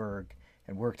Williamsburg,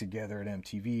 and worked together at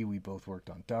MTV. We both worked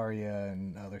on Daria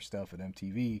and other stuff at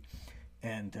MTV.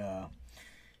 And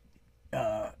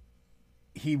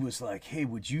he was like, hey,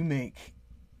 would you make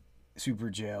Super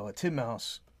Jail at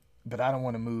Titmouse? But I don't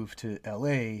want to move to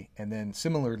LA. And then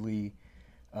similarly,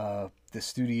 the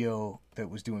studio that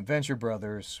was doing Venture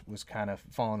Brothers was kind of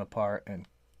falling apart. And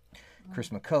Chris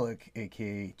McCulloch,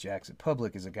 a.k.a. Jackson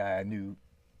Public, is a guy I knew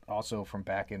also from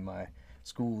back in my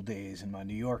school days and my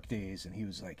New York days. And he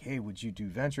was like, hey, would you do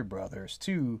Venture Brothers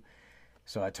too?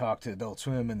 So I talked to Adult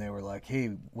Swim, and they were like, hey,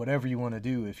 whatever you want to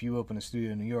do, if you open a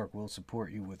studio in New York, we'll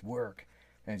support you with work.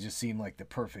 And it just seemed like the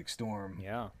perfect storm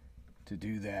to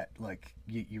do that. Like,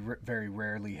 you very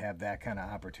rarely have that kind of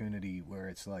opportunity where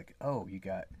it's like, oh, you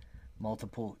got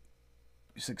multiple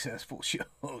successful shows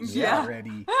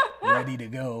already ready to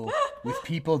go with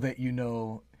people that you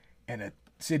know and a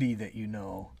city that you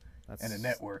know and a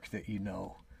network that you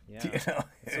know. Yeah. You know,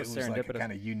 it was like a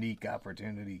kind of unique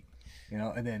opportunity, you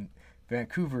know. And then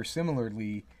Vancouver,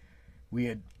 similarly, we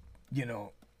had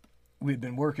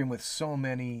been working with so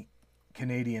many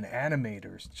Canadian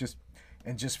animators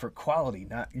just for quality.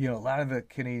 Not, you know, a lot of the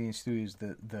Canadian studios,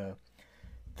 the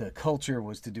culture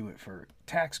was to do it for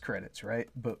tax credits, right?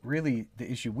 But really the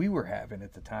issue we were having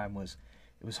at the time was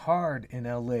it was hard in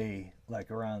LA, like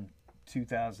around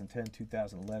 2010,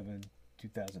 2011,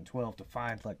 2012, to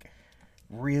find like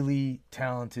really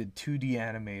talented 2D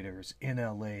animators in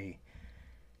LA,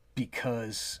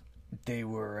 because they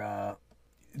were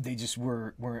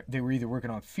they were either working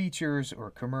on features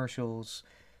or commercials.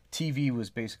 TV was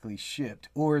basically shipped,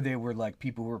 or they were like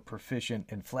people who were proficient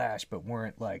in Flash but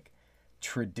weren't like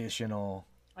traditional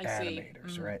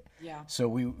animators, right? Yeah. So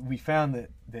we found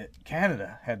that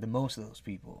Canada had the most of those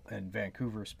people, and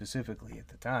Vancouver specifically at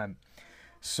the time.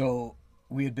 So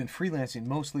we had been freelancing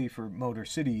mostly for Motor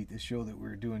City, the show that we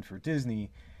were doing for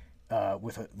Disney,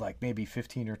 with like maybe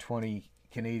 15 or 20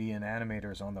 Canadian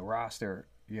animators on the roster,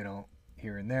 you know,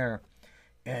 here and there.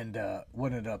 And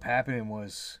what ended up happening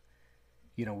was,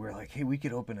 you know, we're like, hey, we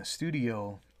could open a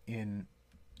studio in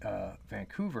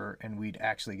Vancouver, and we'd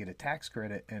actually get a tax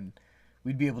credit, and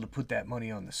we'd be able to put that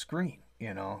money on the screen,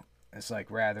 you know. It's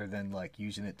like, rather than like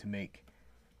using it to make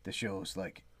the shows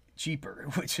like cheaper,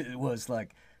 which it was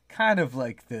like kind of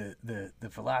like the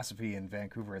philosophy in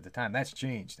Vancouver at the time. That's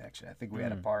changed, actually. I think we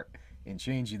had a part in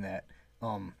changing that.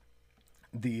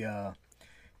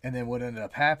 And then what ended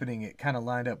up happening, it kind of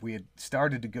lined up. We had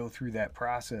started to go through that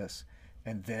process,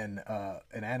 and then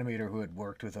an animator who had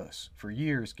worked with us for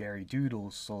years, Gary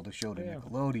Doodles, sold a show to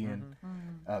Nickelodeon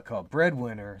called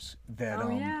Breadwinners.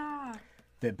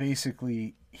 That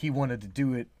basically he wanted to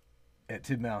do it at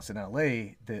Titmouse in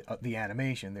LA. The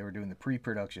animation, they were doing the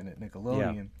pre-production at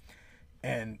Nickelodeon,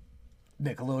 and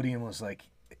Nickelodeon was like,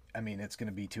 I mean, it's going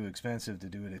to be too expensive to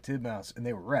do it at Titmouse, and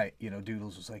they were right. You know,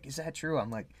 Doodles was like, "Is that true?" I'm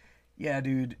like, "Yeah,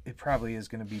 dude, it probably is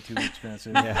going to be too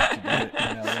expensive to do it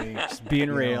in LA." Just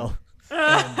being real.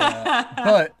 And,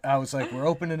 but I was like, "We're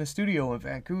opening a studio in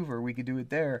Vancouver. We could do it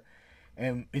there,"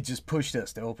 and it just pushed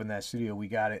us to open that studio. We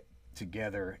got it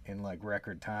together in like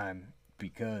record time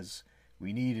because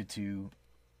we needed to,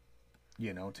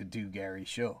 you know, to do Gary's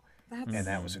show. And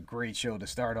that was a great show to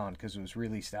start on because it was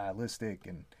really stylistic,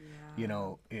 and you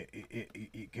know,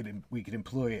 we could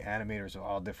employ animators of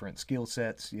all different skill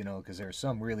sets, you know, because there's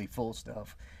some really full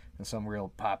stuff and some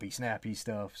real poppy, snappy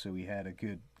stuff. So we had a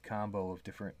good combo of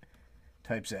different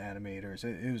types of animators.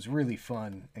 It was really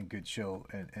fun and good show,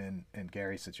 and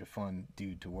Gary's such a fun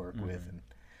dude to work with, and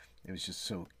it was just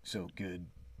so good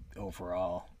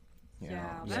overall. You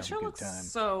know, that show looks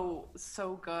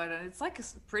so good, and it's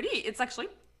actually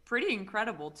pretty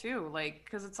incredible too, like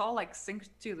because it's all like synced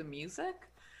to the music.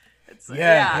 It's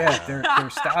their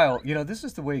style, you know, this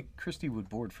is the way Christy would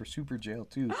board for Super Jail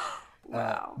too.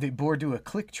 Wow. They board to a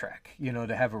click track, you know,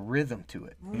 to have a rhythm to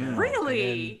it, you know?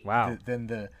 Really? Then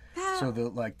the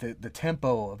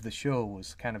tempo of the show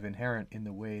was kind of inherent in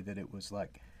the way that it was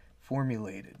like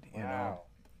formulated, you know.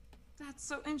 That's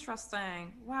so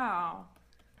interesting. Wow.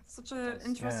 Such an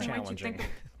interesting way to think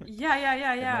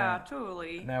of.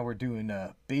 Totally. Now we're doing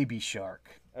Baby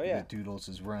Shark. Oh yeah. That Doodles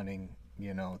is running,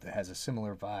 you know, that has a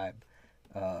similar vibe,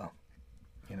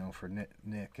 you know, for Nick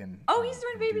and. Oh, he's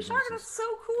doing Baby Shark. That's so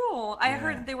cool. I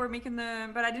heard they were making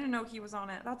them, but I didn't know he was on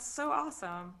it. That's so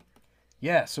awesome.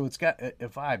 Yeah, so it's got a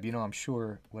vibe, you know. I'm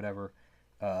sure whatever.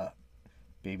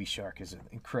 Baby Shark is an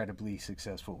incredibly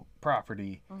successful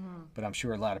property, but I'm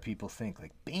sure a lot of people think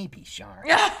like Baby Shark,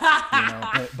 you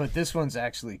know. But this one's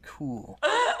actually cool.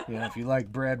 You know, if you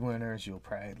like Breadwinners, you'll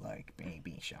probably like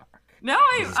Baby Shark. No,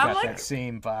 it's got like that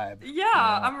same vibe. Yeah, you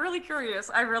know? I'm really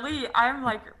curious.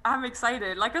 I'm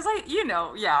excited. Like, cause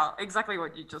exactly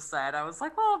what you just said. I was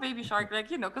like, well, Baby Shark,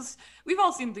 like, you know, cause we've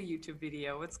all seen the YouTube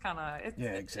video. It's kind of,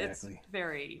 exactly. It's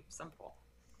very simple.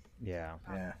 Yeah.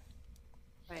 Yeah.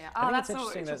 But yeah. Oh, that's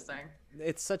so interesting.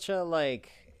 It's such a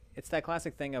it's that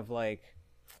classic thing of like,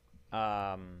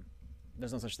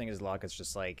 there's no such thing as luck. It's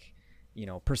just like, you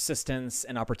know, persistence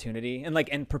and opportunity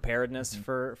and preparedness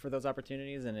for those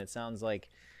opportunities. And it sounds like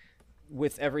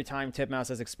with every time Titmouse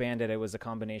has expanded, it was a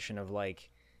combination of like,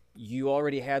 you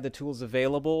already had the tools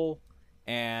available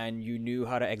and you knew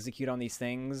how to execute on these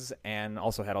things and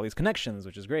also had all these connections,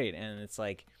 which is great. And it's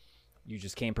like, you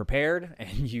just came prepared and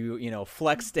you know,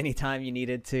 flexed anytime you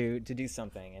needed to do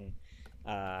something. And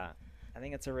I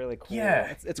think it's a really cool,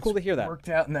 it's cool to hear that. Worked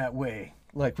out in that way.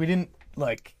 Like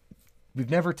we've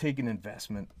never taken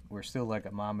investment. We're still like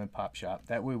a mom and pop shop.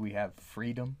 That way we have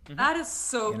freedom. That is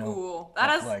so cool.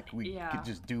 That is like we could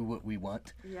just do what we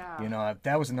want. Yeah. You know,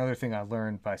 that was another thing I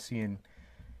learned by seeing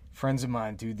friends of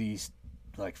mine do these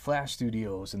like flash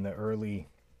studios in the early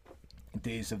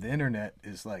days of the internet.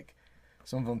 Is like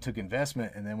some of them took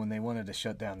investment, and then when they wanted to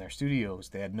shut down their studios,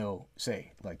 they had no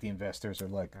say. Like the investors are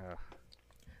like,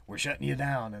 we're shutting you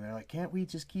down. And they're like, can't we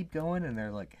just keep going? And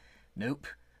they're like, nope,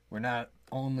 we're not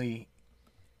only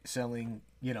selling,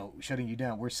 you know, shutting you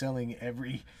down. We're selling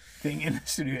everything in the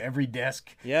studio, every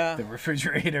desk, the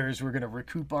refrigerators. We're going to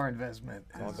recoup our investment.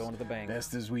 It's all going to the bank.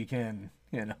 Best as we can,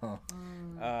 you know.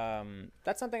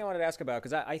 That's something I wanted to ask about,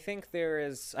 because I think there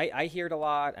is, I hear it a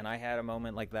lot, and I had a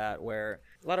moment like that where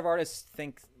a lot of artists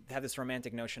have this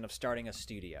romantic notion of starting a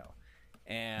studio.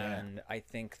 And I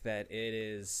think that it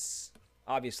is,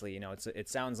 obviously, you know, it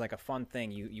sounds like a fun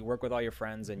thing. You work with all your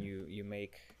friends and you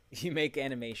make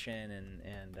animation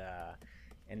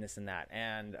and this and that.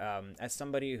 And as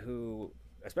somebody who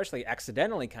especially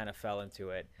accidentally kind of fell into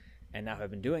it and now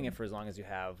have been doing it for as long as you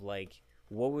have, like,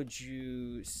 what would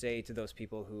you say to those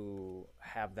people who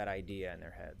have that idea in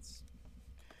their heads?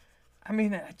 I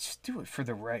mean, just do it for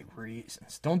the right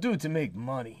reasons. Don't do it to make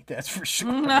money. That's for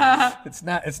sure. It's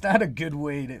not a good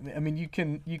way to. I mean, you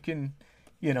can,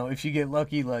 you know, if you get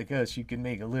lucky like us, you can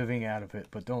make a living out of it.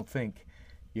 But don't think,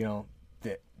 you know,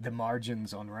 that the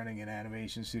margins on running an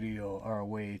animation studio are a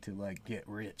way to like get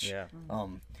rich. Yeah.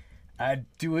 I'd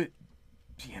do it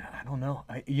I don't know.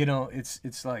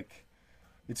 It's like,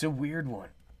 it's a weird one.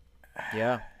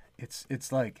 Yeah.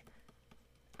 It's like,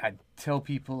 I tell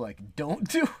people like, don't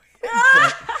do it.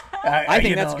 But I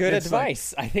think that's good it's like,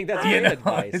 advice. I think that's good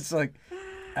advice. it's like,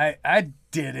 I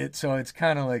did it, so it's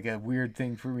kind of like a weird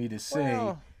thing for me to say.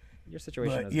 Well, your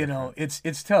situation But is different.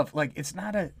 it's tough. Like, it's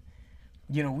not a,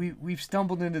 we've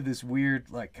stumbled into this weird,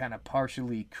 like, kind of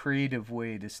partially creative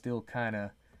way to still kind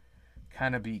of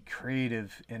be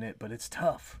creative in it, but it's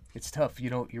tough. It's tough.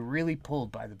 You're really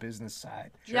pulled by the business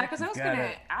side. Yeah, because I was You've gonna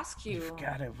gotta- ask you. You've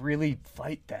got to really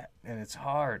fight that, and it's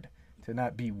hard to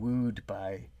not be wooed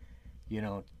by,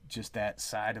 just that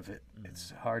side of it.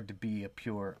 It's hard to be a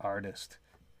pure artist,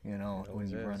 when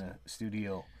always you is. run a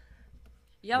studio.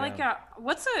 Yeah, like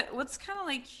what's kind of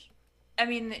like, I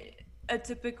mean, a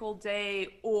typical day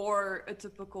or a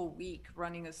typical week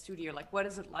running a studio? Like, what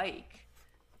is it like?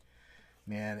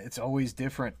 Man, it's always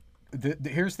different.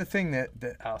 Here's the thing that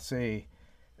I'll say,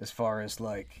 as far as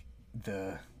like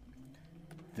the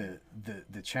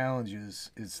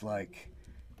challenges, is like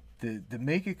the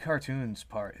making cartoons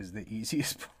part is the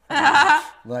easiest part.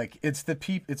 Like,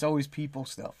 it's always people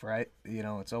stuff, right?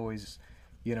 It's always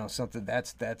something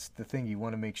that's the thing. You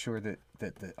want to make sure that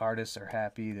the artists are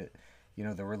happy, that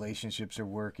the relationships are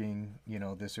working,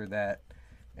 this or that.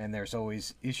 And there's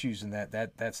always issues in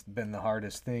that's been the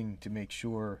hardest thing, to make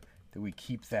sure that we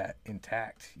keep that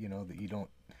intact, that you don't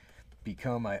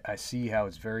become, I see how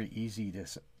it's very easy to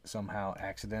somehow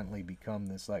accidentally become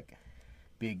this like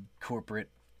big corporate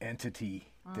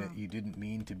entity that you didn't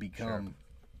mean to become.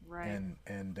 Right.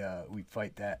 And we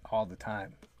fight that all the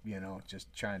time,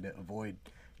 just trying to avoid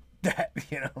that,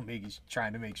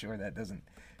 trying to make sure that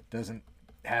doesn't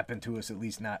happen to us, at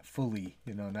least not fully,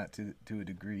 not to a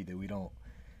degree that we don't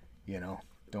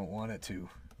want it to,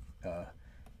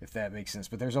 if that makes sense.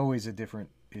 But there's always a different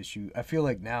issue. I feel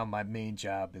like now my main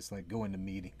job is like going to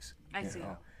meetings. I see.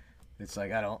 It's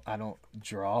like I don't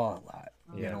draw a lot.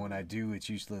 Yeah. When I do, it's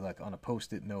usually like on a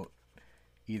post-it note,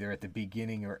 either at the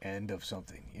beginning or end of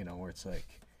something, where it's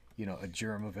like, a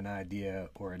germ of an idea,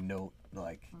 or a note,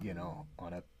 like,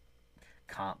 on a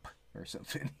comp or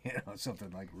something, something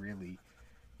like really,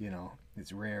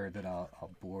 it's rare that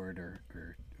I'll board or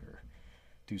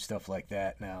do stuff like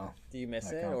that now. Do you miss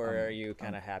Like, it, or are you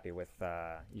kind of happy with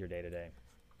your day to day?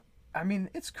 I mean,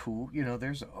 it's cool.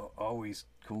 There's always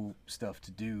cool stuff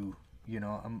to do. I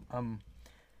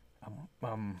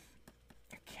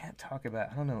can't talk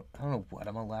about. I don't know what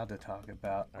I'm allowed to talk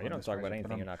about. Oh, you don't talk about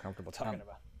anything you're not comfortable talking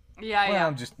about. Yeah, Well, yeah.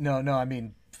 I'm just no. I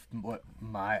mean, what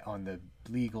on the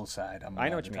legal side, I'm I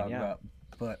know allowed what you to mean, talk yeah. about.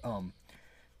 But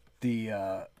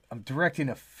I'm directing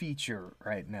a feature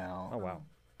right now. Oh wow.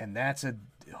 And that's a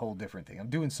whole different thing. I'm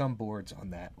doing some boards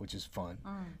on that, which is fun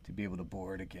to be able to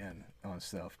board again on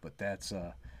stuff. But that's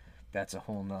a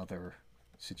whole nother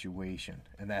situation.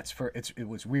 And that's for it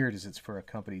was weird, is it's for a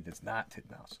company that's not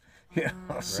Titmouse.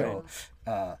 So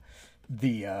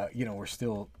we're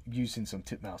still using some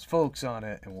Titmouse folks on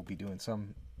it, and we'll be doing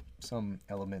some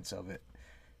elements of it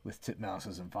with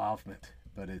Titmouse's involvement.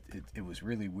 But it was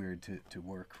really weird to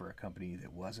work for a company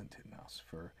that wasn't Titmouse,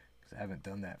 because I haven't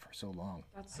done that for so long.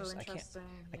 That's so interesting.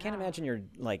 I can't imagine your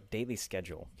like daily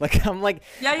schedule. Like, I'm like,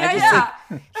 Yeah, I'm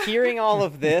just, like, hearing all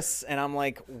of this, and I'm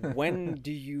like, when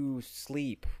do you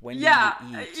sleep? When do you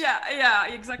eat? Yeah,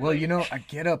 exactly. Well, I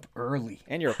get up early.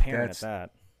 And you're a parent at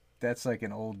that. That's like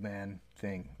an old man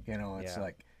thing. It's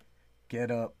like,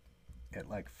 get up at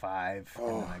like 5,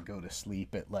 and then I go to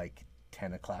sleep at like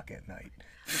 10 o'clock at night.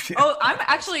 Oh, I'm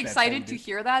actually That's how you excited do to it.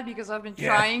 hear that, because I've been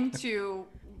trying to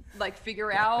like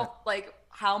figure out like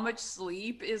how much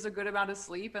sleep is a good amount of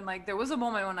sleep. And like there was a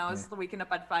moment when I was waking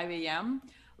up at 5 a.m.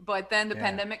 But then the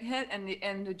pandemic hit,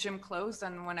 and the gym closed,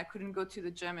 and when I couldn't go to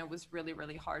the gym, it was really,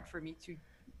 really hard for me to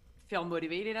feel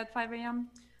motivated at 5 a.m.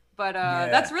 But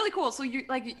that's really cool. So you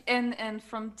like, and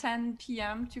from 10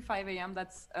 p.m. to 5 a.m.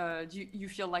 that's you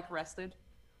feel like rested?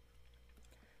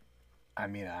 I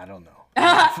mean, I don't know.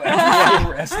 I'm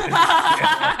rested.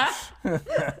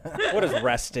 What does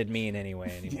rested mean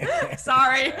anyway? Anymore?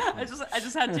 Sorry, I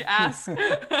just had to ask.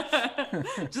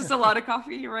 Just a lot of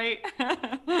coffee, right?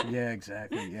 Yeah,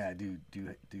 exactly. Yeah, I do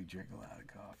drink a lot of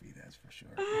coffee. That's for sure.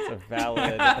 It's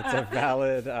a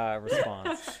valid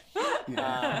response.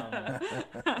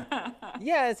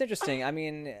 Yeah, it's interesting. I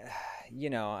mean,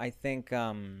 I think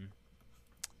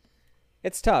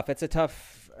it's tough. It's a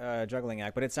tough juggling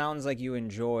act, but it sounds like you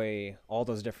enjoy all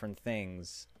those different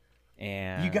things.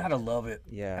 And You gotta love it.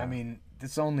 Yeah. I mean,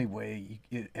 it's the only way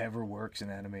it ever works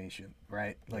in animation,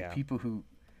 right? Like, people who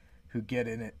get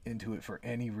into it for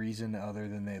any reason other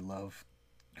than they love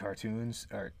cartoons,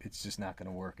 it's just not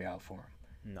gonna work out for them.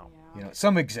 No. You know,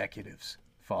 some executives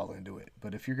fall into it,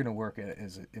 but if you're going to work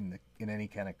in any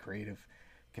kind of creative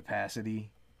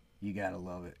capacity, you got to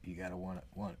love it. You got to want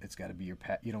it's got to be your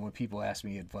you know, when people ask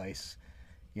me advice,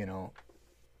 you know,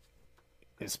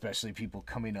 especially people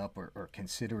coming up or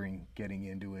considering getting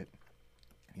into it,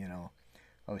 you know,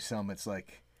 it's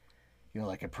like, you know,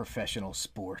 like a professional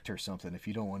sport or something. If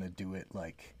you don't want to do it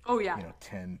like, you know,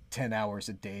 10 hours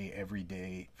a day, every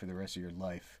day for the rest of your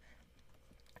life,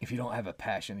 if you don't have a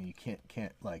passion and you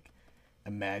can't like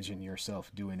imagine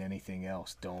yourself doing anything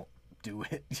else, don't do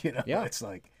it. You know, it's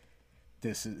like,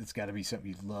 it's got to be something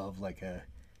you love, like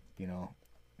you know,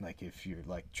 like if you're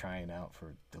like trying out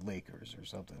for the Lakers or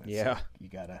something. It's like you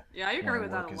gotta I agree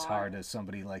with that a work lot. as hard as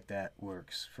somebody like that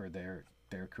works for their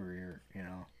career. You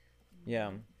know.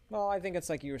 Yeah. Well, I think it's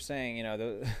like you were saying, you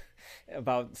know,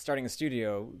 about starting a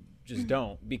studio, just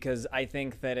don't, because I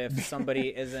think that if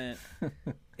somebody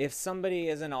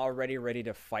isn't already ready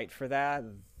to fight for that,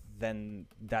 then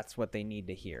that's what they need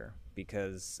to hear.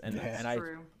 Because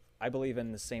I believe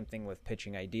in the same thing with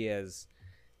pitching ideas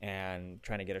and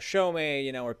trying to get a show made,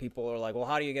 you know, where people are like, well,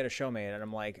 how do you get a show made? And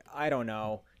I'm like, I don't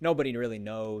know. Nobody really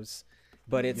knows.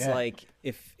 But it's like,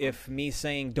 if me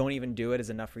saying don't even do it is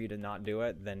enough for you to not do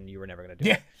it, then you were never going to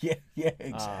do it. Yeah,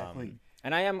 exactly.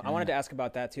 And I wanted to ask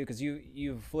about that too, because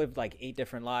you've lived like 8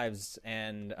 different lives,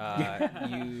 and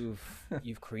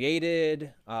you've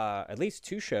created at least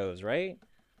 2 shows, right?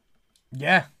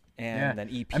 Yeah. And then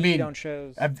EP'd on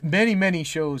shows. I've many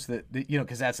shows that you know,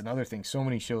 because that's another thing. So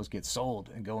many shows get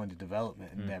sold and go into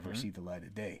development and never see the light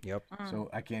of day. Yep. So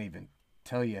I can't even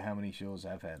tell you how many shows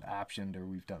I've had optioned or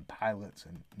we've done pilots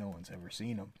and no one's ever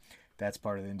seen them. That's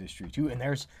part of the industry too. And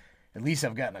there's, at least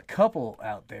I've gotten a couple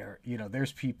out there. You know,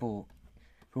 there's people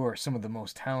who are some of the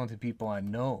most talented people I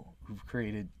know who've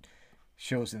created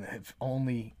shows and have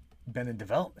only been in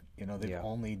development. You know, they've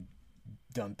only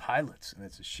done pilots, and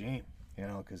it's a shame. You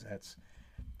know, because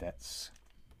that's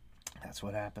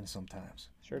what happens sometimes.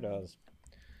 Sure does.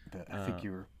 But I think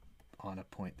you were on a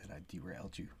point that I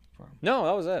derailed you from. No,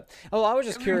 that was it. Oh, I was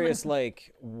just curious,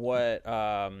 like what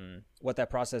that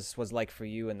process was like for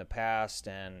you in the past,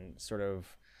 and sort of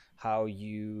how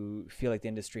you feel like the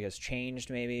industry has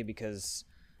changed, maybe because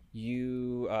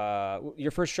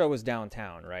your first show was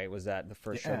downtown, right? Was that the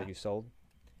first show that you sold?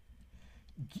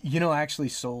 You know, I actually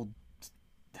sold.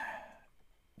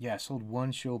 Yeah, I sold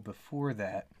one show before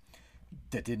that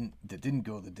didn't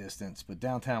go the distance, but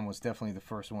downtown was definitely the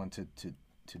first one to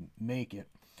make it.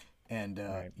 And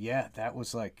that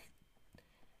was like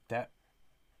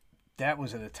that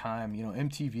was at a time, you know,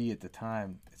 MTV at the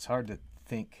time, it's hard to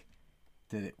think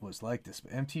that it was like this,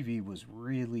 but MTV was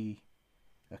really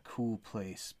a cool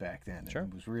place back then. Sure.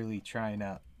 It was really trying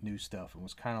out new stuff. It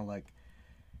was kind of like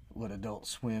what Adult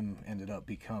Swim ended up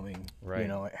becoming. Right. You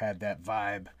know, it had that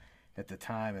vibe at the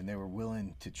time, and they were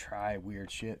willing to try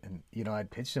weird shit. And, you know, I'd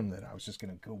pitched them that I was just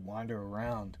going to go wander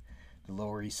around the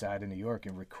Lower East Side of New York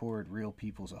and record real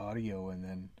people's audio, and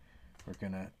then we're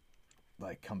going to,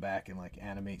 like, come back and, like,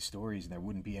 animate stories, and there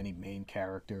wouldn't be any main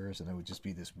characters, and it would just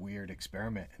be this weird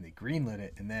experiment. And they greenlit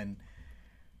it, and then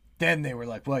they were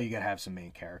like, well, you got to have some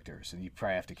main characters, and you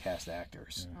probably have to cast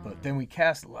actors. Mm-hmm. But then we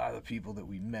cast a lot of the people that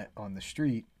we met on the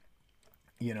street,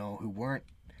 you know, who weren't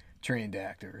trained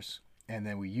actors. And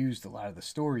then we used a lot of the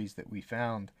stories that we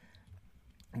found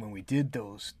when we did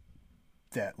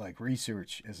that like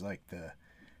research as like the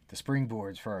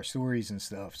springboards for our stories and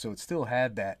stuff. So it still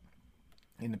had that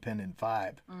independent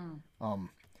vibe.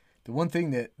 The one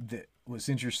thing that was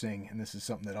interesting, and this is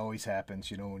something that always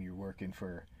happens, you know, when you're working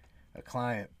for a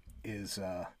client, is,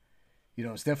 you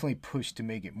know, it's definitely pushed to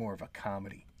make it more of a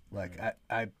comedy. Like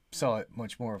I saw it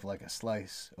much more of like a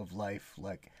slice of life.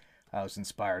 Like I was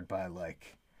inspired by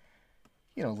like,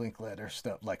 you know, Linkletter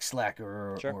stuff like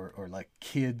Slacker or like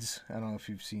Kids. I don't know if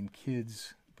you've seen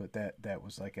Kids, but that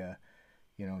was like a,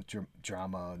 you know,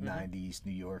 drama 90s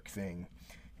New York thing.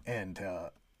 And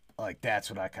like that's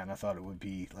what I kind of thought it would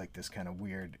be, like this kind of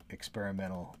weird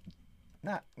experimental,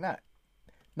 not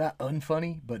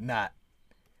unfunny, but not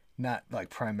like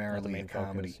primarily a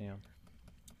comedy. Focus, yeah.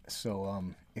 So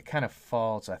it kind of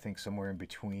falls, I think, somewhere in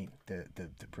between the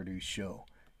produced show,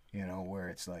 you know, where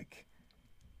it's like,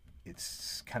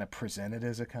 it's kind of presented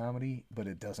as a comedy, but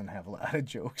it doesn't have a lot of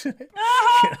jokes in it.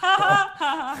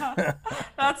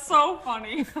 That's so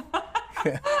funny.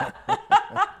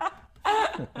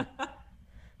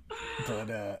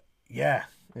 But yeah,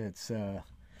 it's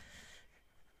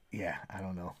yeah, I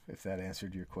don't know if that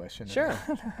answered your question. Sure.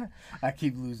 I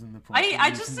keep losing the point. I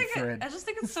just think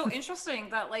it's so interesting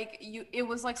that like it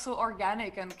was like so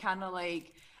organic and kind of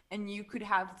like, and you could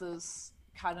have this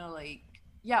kind of like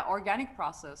yeah, organic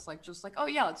process, like just like, oh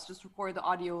yeah, let's just record the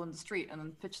audio in the street and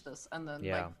then pitch this, and then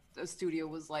Yeah. like the studio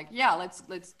was like, yeah,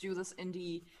 let's do this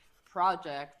indie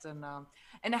project.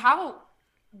 And how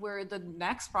were the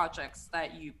next projects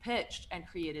that you pitched and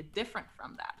created different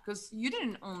from that? Because you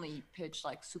didn't only pitch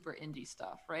like super indie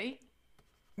stuff, right?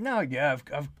 No, yeah,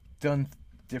 I've done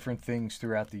different things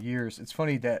throughout the years. It's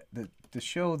funny that the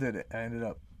show that I ended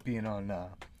up being on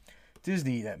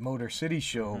Disney, that Motor City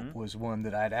show, was one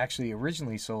that I'd actually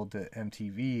originally sold to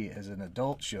MTV as an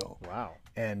adult show. Wow.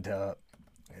 And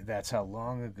that's how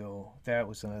long ago that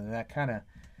was. And that kind of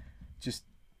just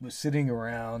was sitting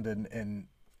around,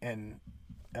 and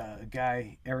a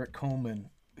guy, Eric Coleman,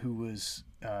 who was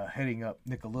heading up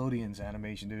Nickelodeon's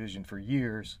animation division for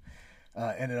years,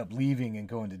 ended up leaving and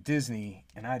going to Disney.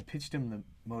 And I'd pitched him the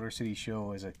Motor City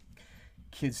show as a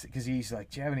kid's, because he's like,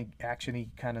 do you have any action-y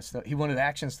kind of stuff? He wanted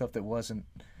action stuff that wasn't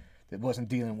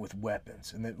dealing with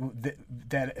weapons, and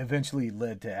that eventually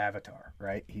led to Avatar,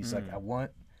 right? He's like, I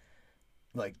want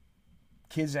like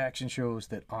kids action shows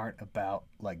that aren't about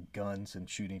like guns and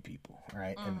shooting people,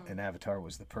 right? And Avatar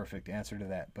was the perfect answer to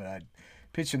that. But I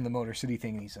pitched him the Motor City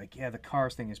thing, and he's like, yeah, the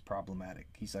cars thing is problematic.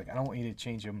 He's like, I don't want you to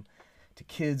change them to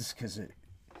kids because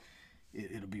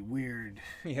it'll be weird.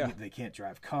 Yeah. They can't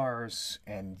drive cars,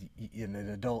 and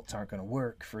the adults aren't going to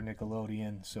work for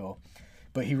Nickelodeon. So,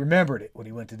 but he remembered it when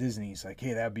he went to Disney. He's like,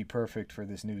 hey, that would be perfect for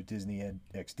this new Disney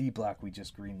XD block. We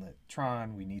just greenlit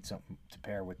Tron. We need something to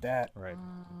pair with that. Right.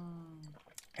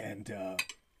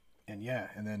 And yeah,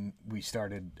 and then we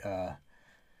started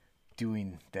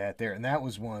doing that there. And that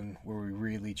was one where we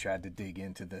really tried to dig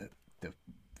into the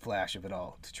flash of it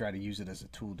all, to try to use it as a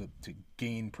tool to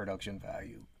gain production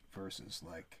value versus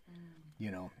like,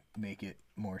 make it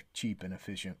more cheap and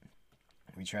efficient.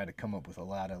 We tried to come up with a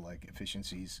lot of like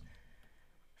efficiencies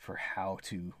for how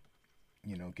to,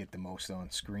 get the most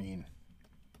on screen.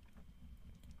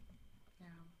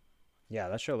 Yeah,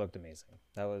 that show looked amazing.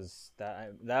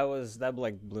 That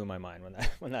like blew my mind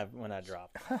when that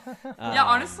dropped. Yeah,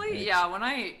 honestly, yeah. When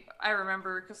I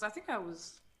remember, because I think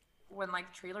when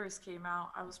like trailers came out,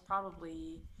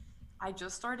 I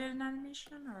just started in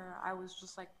animation, or I was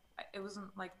just like, it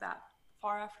wasn't like that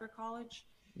far after college.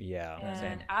 Yeah. And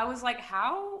Same. I was like,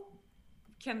 how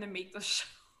can they make this show?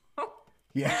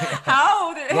 Yeah.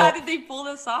 How did they pull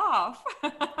this off?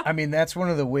 I mean, that's one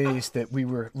of the ways that we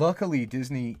were, luckily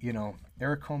Disney,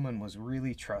 Eric Coleman was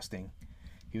really trusting.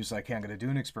 He was like, hey, I'm going to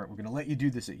do an experiment. We're going to let you do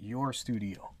this at your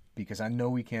studio because I know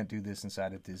we can't do this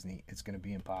inside of Disney. It's going to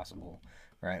be impossible,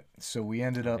 right? So we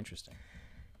ended up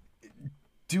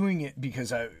doing it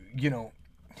because I,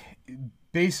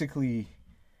 basically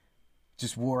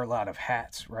just wore a lot of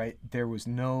hats, right? There was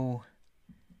no,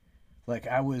 like,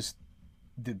 I was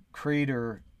the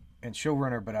creator and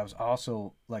showrunner, but I was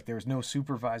also like, there was no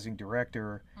supervising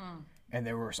director, and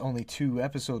there was only 2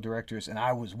 episode directors, and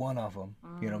I was one of them.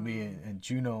 Me and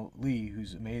Juno Lee,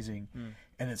 who's amazing.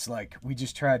 And it's like we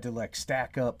just tried to like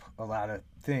stack up a lot of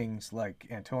things. Like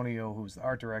Antonio, who's the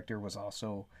art director, was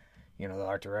also, the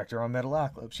art director on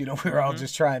Metalocalypse. We were all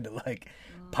just trying to like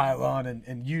pile on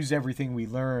and use everything we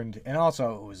learned. And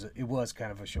also it was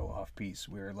kind of a show off piece.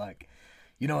 We were like,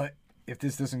 you know what? If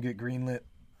this doesn't get greenlit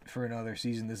for another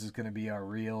season, this is going to be our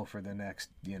reel for the next,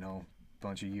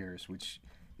 bunch of years, which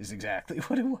is exactly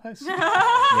what it was.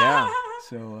 Yeah.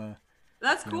 So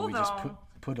that's cool, we though. just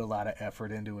put a lot of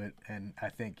effort into it, and I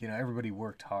think everybody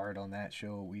worked hard on that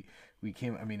show. We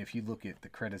came. I mean, if you look at the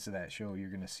credits of that show,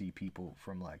 you're going to see people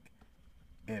from like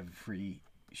every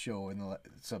show in the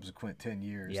subsequent 10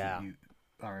 years that you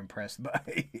are impressed by.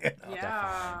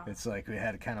 Yeah. It's like we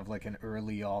had kind of like an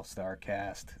early all-star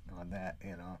cast on that,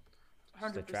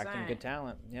 100%. Attracting good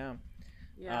talent. Yeah.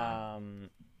 Yeah.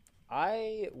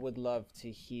 I would love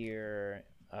to hear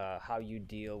how you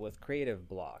deal with creative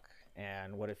block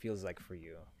and what it feels like for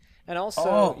you. And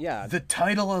also, the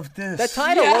title of this. The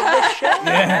title of this show.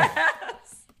 Yeah.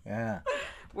 Yeah.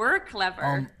 We're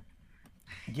clever.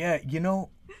 Yeah,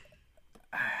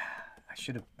 I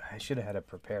should have had a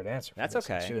prepared answer. That's this.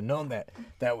 okay. I should have known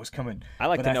that was coming. I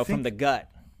like to know from the gut.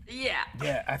 Yeah.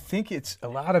 Yeah, I think it's a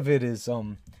lot of it is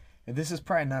and this is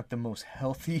probably not the most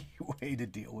healthy way to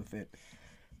deal with it,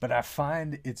 but I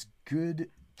find it's good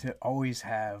to always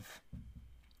have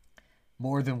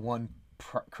more than one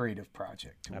creative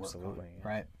project to work on,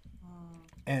 right?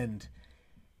 And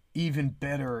even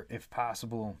better, if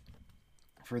possible,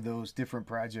 for those different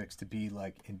projects to be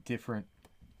like in different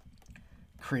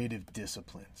creative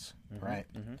disciplines, right?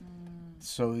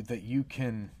 So that you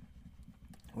can,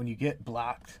 when you get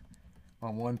blocked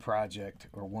on one project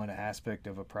or one aspect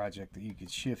of a project, that you can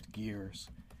shift gears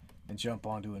and jump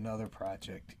onto another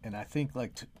project. And I think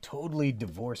like totally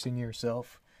divorcing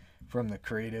yourself from the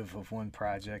creative of one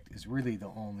project is really the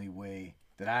only way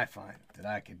that I find that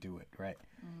I could do it, right?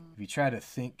 If you try to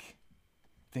think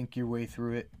your way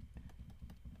through it,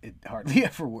 it hardly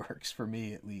ever works, for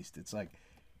me at least. It's like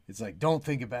don't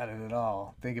think about it at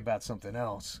all. Think about something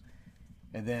else.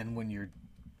 And then when you're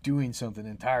doing something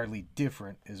entirely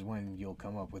different is when you'll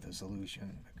come up with a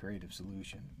solution, a creative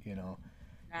solution, you know.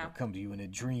 Yeah. It'll come to you in a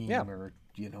dream or,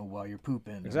 you know, while you're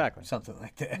pooping. Exactly. Or something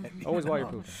like that. Always while you're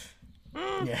pooping.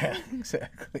 Yeah,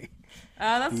 exactly.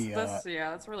 That's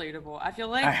relatable. I feel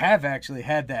like I have actually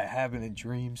had that happen in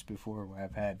dreams before, where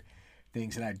I've had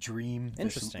things that I dream.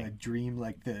 Interesting. I dream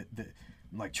like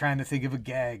I'm like trying to think of a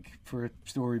gag for a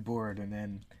storyboard, and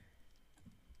then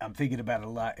I'm thinking about it a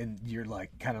lot, and you're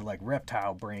like kind of like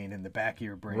reptile brain in the back of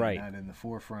your brain, Right. not in the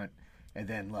forefront. And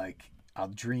then like I'll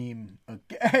dream a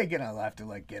gag, and I'll have to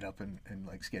like get up and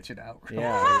like sketch it out.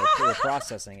 Yeah, you're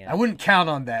processing it. I wouldn't count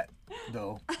on that,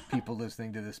 though. People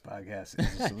listening to this podcast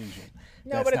is a solution.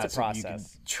 No, That's but it's not a something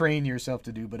process. You can train yourself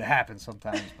to do, but it happens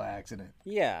sometimes by accident.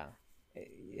 Yeah.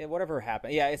 Whatever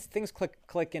happened. Yeah, things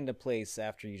click into place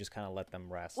after you just kind of let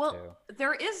them rest, well, too.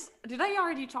 there is. Did I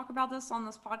already talk about this on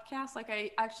this podcast? Like,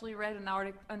 I actually read an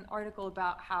article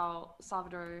about how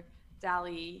Salvador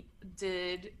Dali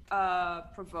did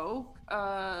provoke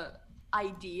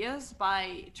ideas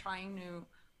by trying to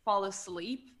fall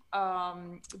asleep.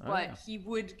 But he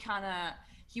would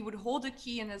hold a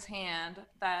key in his hand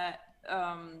that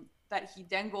he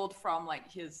dangled from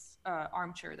like his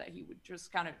armchair that he would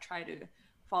just kind of try to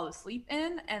fall asleep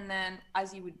in, and then as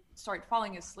he would start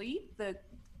falling asleep,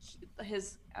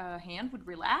 his hand would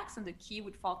relax and the key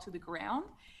would fall to the ground,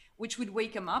 which would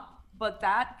wake him up. But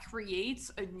that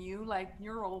creates a new like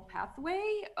neural pathway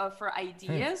for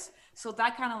ideas. So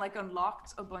that kind of like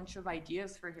unlocked a bunch of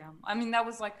ideas for him. I mean, that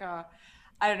was like I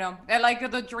don't know, like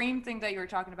the dream thing that you were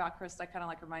talking about, Chris, that kind of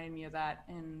like reminded me of that.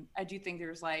 And I do think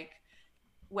there's like,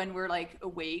 when we're like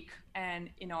awake and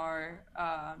in our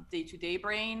day-to-day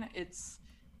brain, it's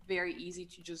very easy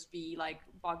to just be like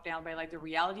bogged down by like the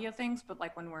reality of things. But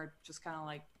like when we're just kind of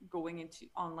like going into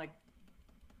on like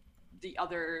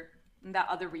that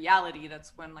other reality,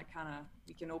 that's when like kind of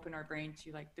we can open our brain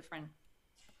to like different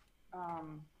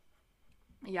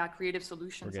creative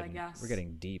solutions. I guess we're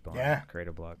getting deep on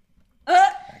creative block.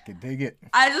 I could dig it.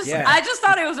 I just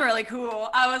thought it was really cool.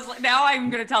 I was like, now I'm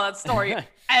gonna tell that story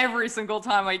every single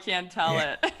time I can tell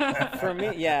it. For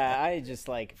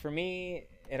me, for me,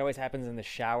 it always happens in the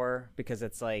shower because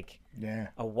it's like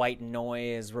a white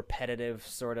noise, repetitive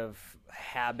sort of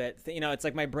habit. You know, it's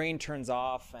like my brain turns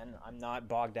off and I'm not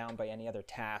bogged down by any other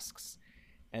tasks.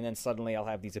 And then suddenly I'll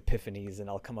have these epiphanies and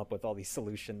I'll come up with all these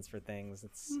solutions for things.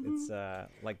 It's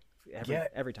like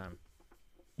every time.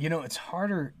 You know, it's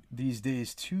harder these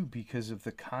days too because of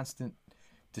the constant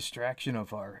distraction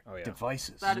of our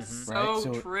devices. That is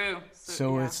so true.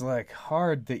 So it's like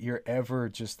hard that you're ever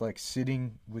just like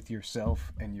sitting with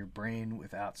yourself and your brain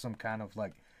without some kind of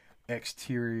like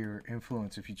exterior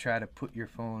influence. If you try to put your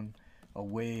phone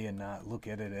away and not look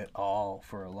at it at all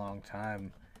for a long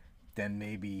time, then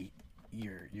maybe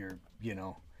you're you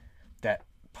know, that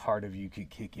part of you could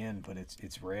kick in, but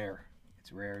it's rare.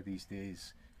 It's rare these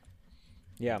days.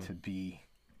 Yeah. To be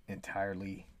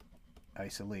entirely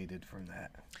isolated from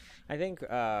that. I think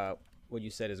what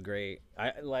you said is great.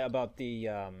 About the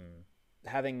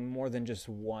having more than just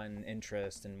one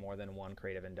interest and more than one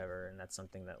creative endeavor, and that's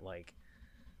something that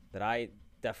I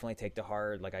definitely take to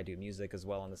heart. Like I do music as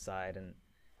well on the side,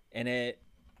 and it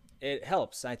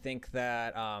helps. I think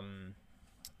that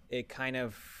it kind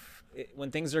of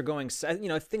when things are going,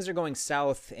 if things are going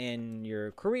south in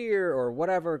your career or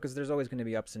whatever, because there's always going to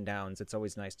be ups and downs. It's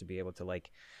always nice to be able to like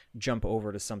jump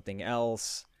over to something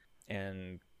else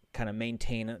and kind of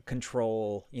maintain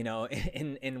control,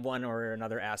 in one or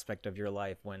another aspect of your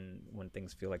life when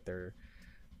things feel like they're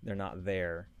not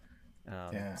there.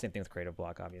 Same thing with creative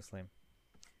block, obviously.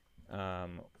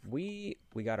 We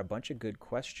got a bunch of good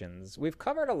questions. We've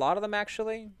covered a lot of them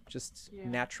actually, just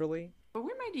naturally. But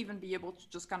we might even be able to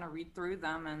just kind of read through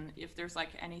them, and if there's like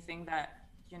anything that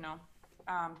you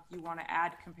want to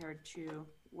add compared to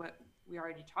what we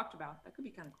already talked about, that could be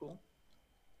kind of cool.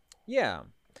 Yeah.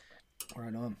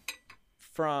 Right on.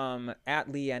 From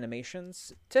 @Lee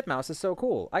Animations, Titmouse is so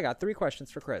cool. I got 3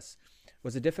 questions for Chris.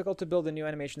 Was it difficult to build a new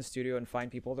animation studio and find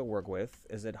people to work with?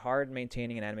 Is it hard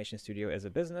maintaining an animation studio as a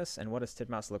business? And what does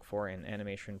Titmouse look for in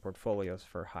animation portfolios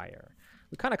for hire?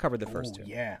 We kind of covered the first two.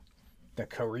 Yeah, the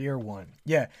career one.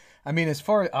 Yeah, I mean, as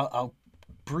far I'll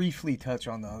briefly touch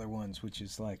on the other ones, which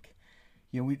is like,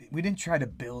 we didn't try to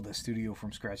build a studio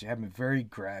from scratch. It happened very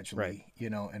gradually,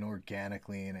 Right. and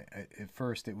organically. And at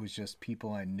first, it was just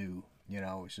people I knew. It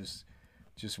was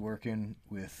just working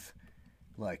with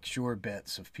like sure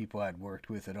bets of people I'd worked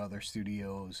with at other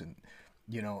studios, and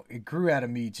it grew out of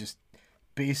me just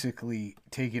basically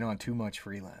taking on too much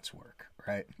freelance work,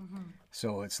 right?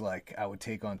 So it's like I would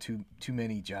take on too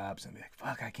many jobs and be like,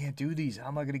 fuck, I can't do these. How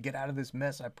am I going to get out of this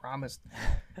mess? I promised.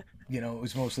 It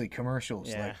was mostly commercials.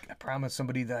 Yeah. Like, I promised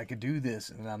somebody that I could do this,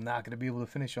 and I'm not going to be able to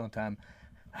finish on time.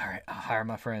 All right, I'll hire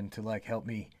my friend to like help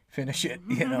me finish it.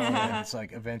 And it's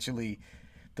like eventually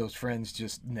those friends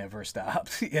just never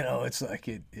stopped. It's like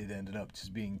it ended up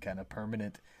just being kind of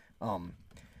permanent.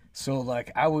 So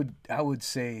like I would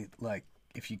say, like,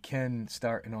 if you can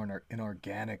start in an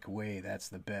organic way, that's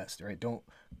the best, right? Don't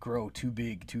grow too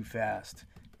big too fast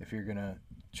if you're gonna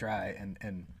try,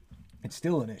 and it's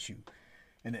still an issue,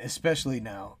 and especially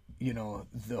now,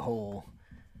 the whole,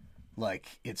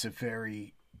 like, it's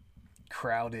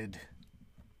crowded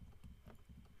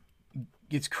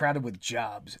with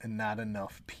jobs and not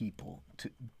enough people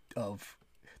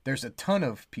there's a ton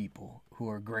of people who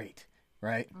are great,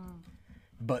 right?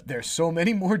 But there's so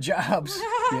many more jobs,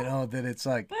 that it's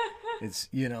like, it's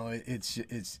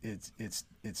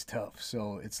tough.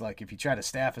 So it's like, if you try to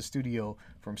staff a studio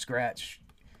from scratch,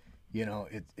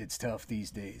 it's tough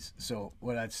these days. So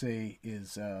what I'd say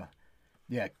is,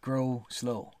 grow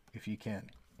slow if you can.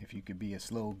 If you could be a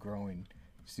slow growing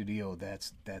studio,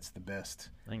 that's the best.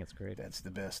 I think it's great. That's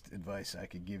the best advice I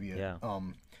could give you. Yeah.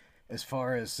 As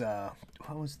far as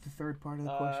what was the third part of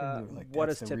the question? You were like, What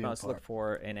that's does the real Titmouse look part.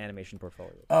 for in animation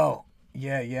portfolio? Oh,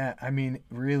 yeah. I mean,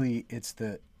 really, it's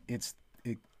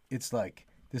like,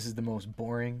 this is the most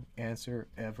boring answer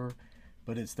ever,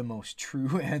 but it's the most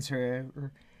true answer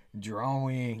ever.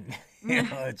 Drawing.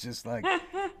 It's just like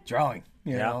drawing.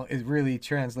 It really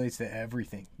translates to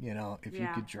everything. If you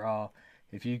could draw,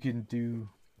 if you can do,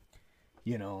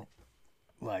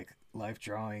 like life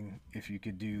drawing, if you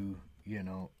could do,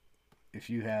 if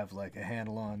you have like a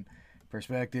handle on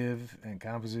perspective and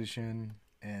composition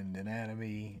and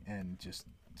anatomy and just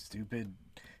stupid,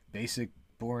 basic,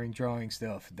 boring drawing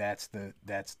stuff, that's the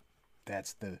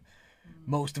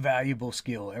most valuable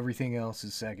skill. Everything else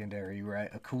is secondary, right?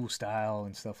 A cool style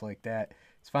and stuff like that,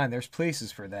 it's fine. There's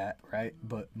places for that, right?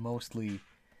 But mostly,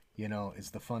 it's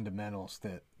the fundamentals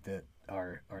that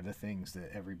are the things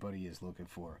that everybody is looking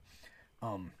for.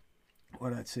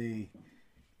 What I'd say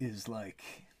is, like,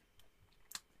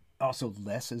 also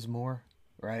less is more,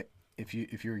 right? If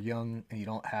you're young and you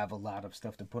don't have a lot of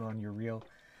stuff to put on your reel,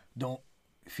 don't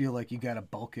feel like you got to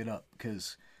bulk it up,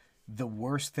 because the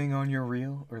worst thing on your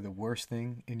reel or the worst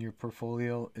thing in your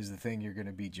portfolio is the thing you're going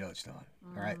to be judged on.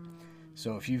 All right.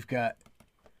 So if you've got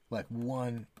like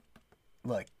one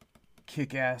like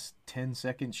kick-ass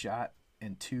 10-second shot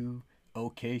and two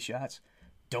okay shots,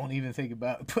 don't even think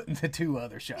about putting the two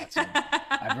other shots in.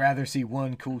 I'd rather see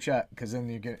one cool shot, because then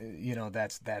you're gonna,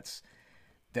 that's that.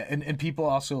 And people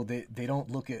also, they don't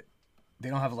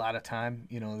have a lot of time.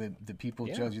 The people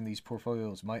judging these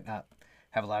portfolios might not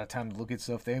have a lot of time to look at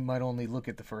stuff. They might only look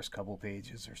at the first couple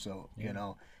pages or so,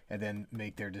 and then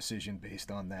make their decision based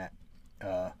on that.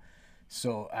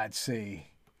 So I'd say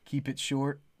keep it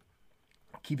short.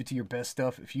 Keep it to your best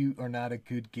stuff. If you are not a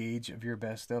good gauge of your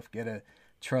best stuff, get a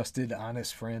trusted,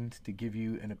 honest friend to give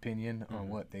you an opinion on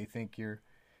what they think your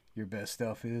best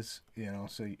stuff is.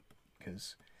 So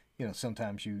because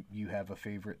sometimes you have a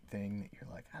favorite thing that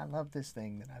you're like, I love this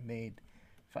thing that I made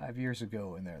 5 years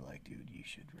ago, and they're like, dude, you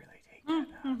should really take that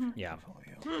out of your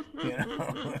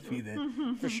portfolio. If you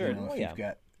For sure. if you've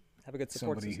got Have a good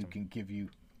support somebody system. who can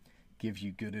give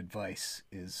you good advice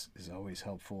is always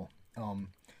helpful.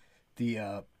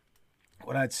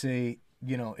 What I'd say,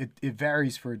 it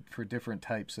varies for different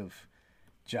types of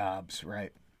jobs,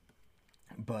 right?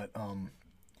 But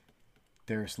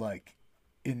there's like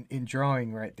in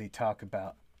drawing, right, they talk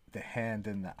about the hand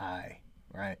and the eye,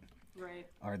 right? Right.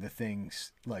 Are the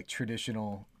things like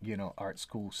traditional, art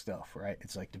school stuff, right?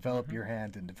 It's like develop your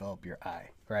hand and develop your eye,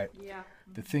 right? Yeah.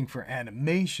 The thing for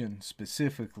animation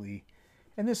specifically,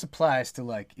 and this applies to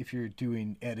like if you're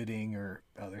doing editing or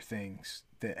other things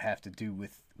that have to do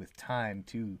with time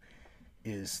too,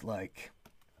 is like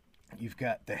you've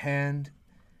got the hand,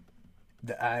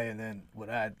 the eye, and then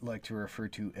what I'd like to refer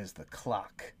to as the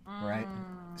clock, right?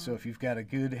 So if you've got a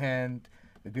good hand,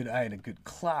 a good eye, and a good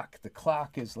clock, the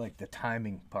clock is like the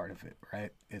timing part of it,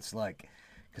 right? It's like,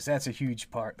 because that's a huge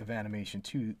part of animation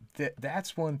too.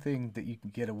 That's one thing that you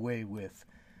can get away with.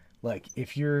 Like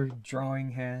if your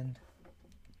drawing hand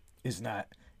is not,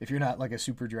 if you're not like a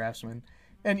super draftsman,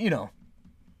 and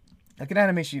like in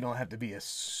animation you don't have to be a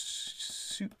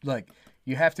like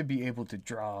you have to be able to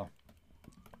draw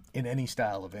in any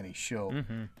style of any show.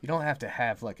 Mm-hmm. You don't have to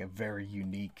have like a very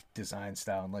unique design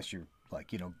style unless you're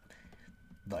like,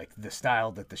 like the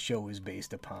style that the show is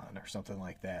based upon or something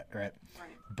like that, right?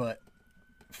 Right. But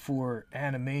for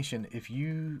animation, if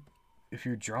your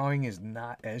drawing is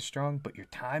not as strong but your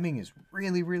timing is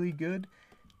really really good,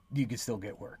 you can still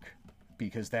get work,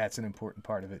 because that's an important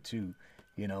part of it too.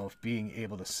 If being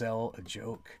able to sell a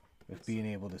joke, if being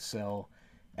able to sell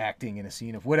acting in a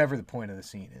scene, of whatever the point of the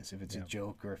scene is, if it's a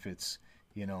joke or if it's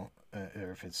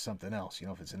or if it's something else,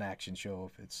 if it's an action show,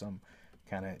 if it's some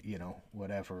kind of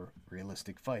whatever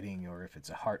realistic fighting, or if it's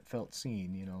a heartfelt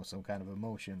scene, some kind of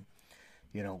emotion,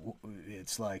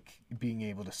 it's like being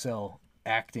able to sell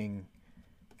acting,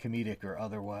 comedic or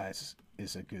otherwise,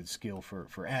 is a good skill for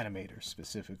animators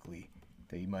specifically,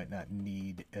 that you might not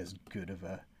need as good of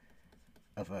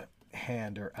a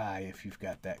hand or eye if you've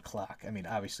got that clock. I mean,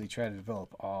 obviously try to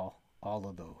develop all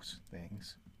of those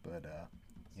things, but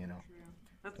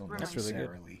That's don't That's really good.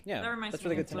 necessarily Yeah, That reminds that's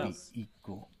me really good of to know. those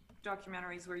equal.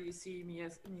 documentaries where you see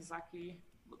Miyazaki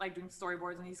like doing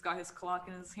storyboards and he's got his clock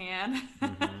in his hand.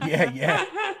 Mm-hmm. Yeah.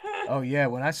 Oh yeah,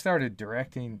 when I started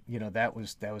directing, that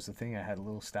was the thing. I had a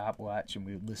little stopwatch, and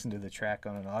we would listen to the track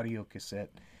on an audio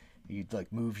cassette. You'd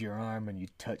like move your arm, and you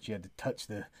had to touch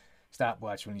the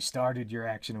stopwatch when you started your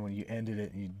action and when you ended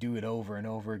it, and you do it over and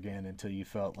over again until you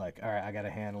felt like, all right, I got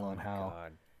a handle on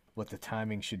what the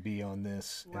timing should be on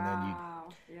this. Wow.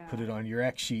 And then you put it on your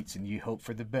X sheets and you hope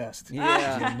for the best.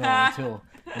 Yeah. You don't know until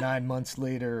 9 months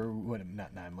later,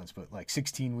 not 9 months, but like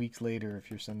 16 weeks later, if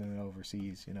you're sending it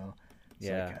overseas, It's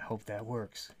like, I hope that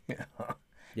works. Yeah.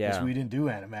 Because we didn't do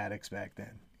animatics back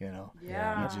then,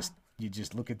 Yeah. You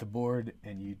just look at the board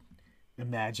and you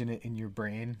imagine it in your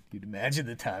brain. You'd imagine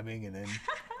the timing, and then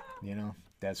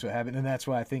that's what happened. And that's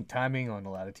why I think timing on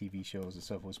a lot of TV shows and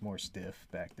stuff was more stiff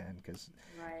back then, because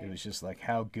it was just like,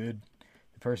 how good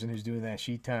the person who's doing that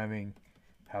sheet timing,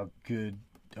 how good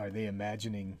are they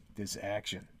imagining this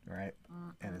action, right?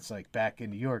 And it's like back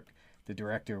in New York, the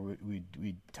director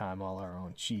we'd time all our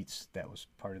own sheets. That was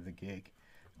part of the gig.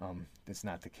 That's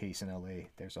not the case in LA.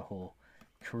 There's a whole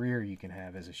career you can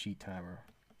have as a sheet timer.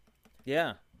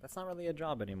 Yeah, that's not really a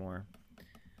job anymore.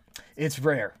 It's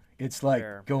rare. It's like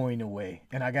Rare. going away.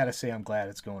 And I got to say, I'm glad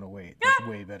it's going away. There's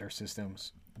way better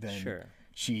systems than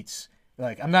sheets.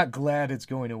 Like, I'm not glad it's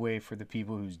going away for the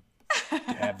people who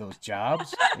have those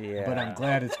jobs, but I'm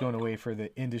glad it's going away for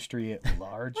the industry at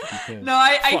large, because No,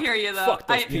 I hear you though. Fuck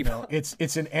those people.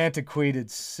 it's an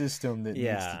antiquated system that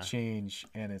needs to change,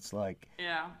 and it's like,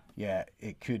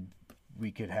 we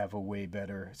could have a way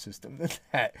better system than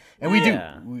that, and we do.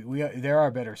 We there are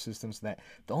better systems than that.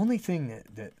 The only thing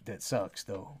that sucks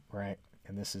though, right?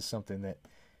 And this is something that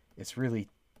it's really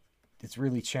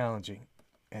challenging,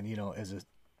 and as a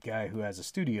guy who has a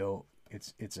studio,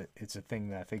 it's a thing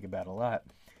that I think about a lot,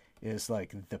 is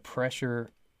like the pressure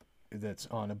that's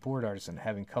on a board artist, and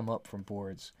having come up from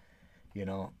boards,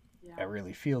 I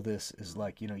really feel this is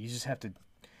like, you just have to.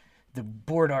 The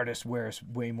board artist wears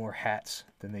way more hats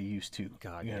than they used to,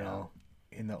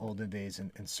 in the olden days.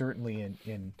 And certainly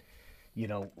in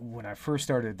when I first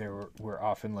started, there were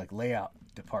often like layout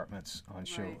departments on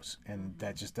shows, and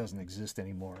that just doesn't exist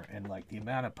anymore. And like the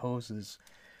amount of poses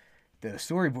that a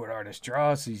storyboard artist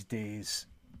draws these days,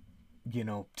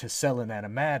 to sell an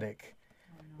animatic,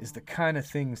 is the kind of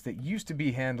things that used to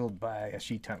be handled by a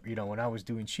sheet timer. When I was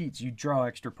doing sheets, you draw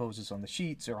extra poses on the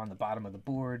sheets or on the bottom of the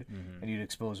board, and you'd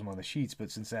expose them on the sheets.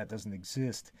 But since that doesn't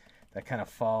exist, that kind of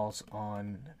falls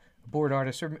on a board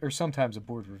artist or sometimes a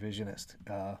board revisionist,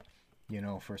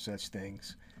 for such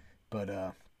things. But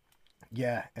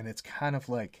and it's kind of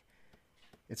like,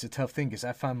 it's a tough thing, because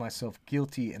I find myself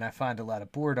guilty, and I find a lot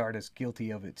of board artists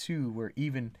guilty of it too, where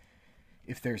even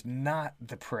if there's not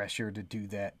the pressure to do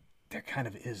that, there kind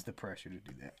of is the pressure to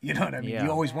do that. You know what I mean?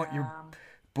 You always want your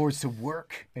boards to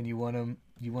work, and you want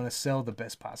to sell the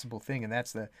best possible thing, and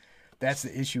that's the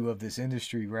issue of this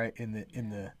industry, right? In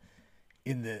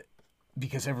the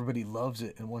because everybody loves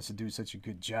it and wants to do such a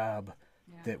good job,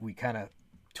 that we kind of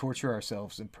torture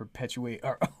ourselves and perpetuate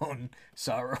our own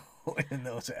sorrow in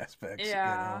those aspects.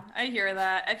 I hear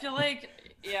that. I feel like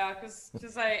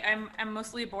because I'm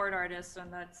mostly a board artist,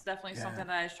 and that's definitely something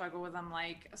that I struggle with. I'm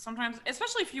like, sometimes,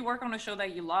 especially if you work on a show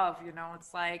that you love,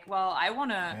 it's like, well, I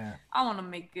wanna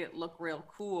make it look real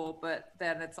cool, but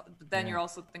then you're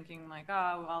also thinking like,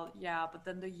 oh well, but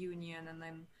then the union, and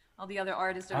then all the other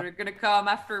artists that are gonna come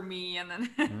after me, and then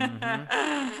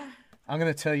I'm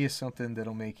gonna tell you something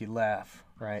that'll make you laugh,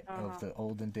 right? Of the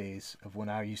olden days of when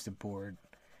I used to board.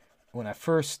 When I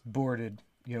first boarded,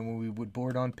 when we would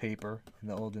board on paper in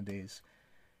the olden days,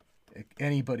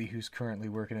 anybody who's currently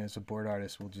working as a board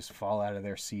artist will just fall out of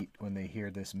their seat when they hear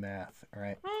this math,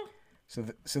 right? So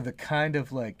the kind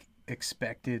of like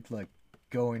expected like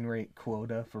going rate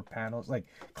quota for panels, like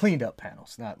cleaned up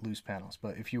panels, not loose panels,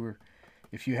 but if you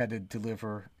had to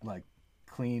deliver like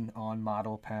clean on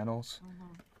model panels,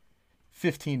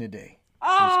 15 a day. Oh,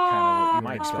 Kind of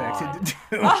what you were expected to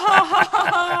do.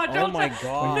 Oh my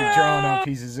god! When you're drawing on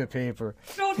pieces of paper.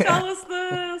 Don't tell us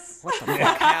this. What the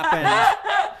fuck happened?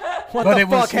 What But the it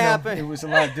was, fuck happened? it was a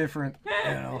lot different,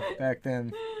 back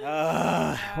then.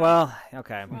 Well,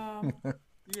 okay.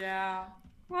 Yeah.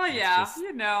 Well, yeah. just-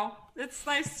 It's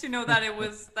nice to know that it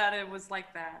was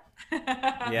like that.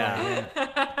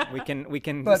 Yeah. We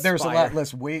can. But there was a aspire. lot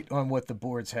less weight on what the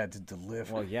boards had to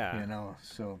deliver. Well, yeah.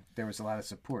 So there was a lot of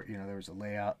support. There was a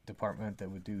layout department that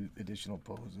would do additional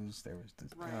poses. There was the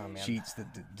Oh, man. sheets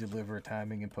that deliver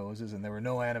timing and poses, and there were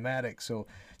no animatics. So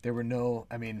there were no.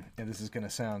 I mean, and this is going to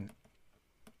sound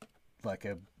like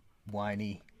a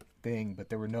whiny thing, but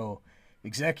there were no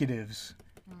executives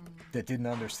that didn't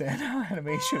understand how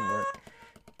animation worked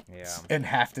Yeah. and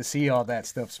have to see all that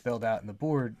stuff spelled out in the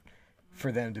board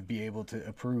for them to be able to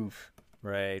approve,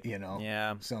 Right.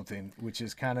 Yeah. something, which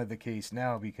is kind of the case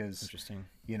now because, Interesting.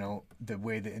 the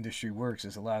way the industry works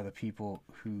is a lot of the people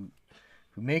who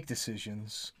make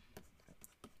decisions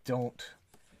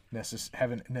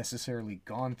haven't necessarily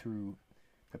gone through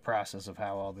the process of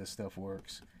how all this stuff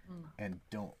works and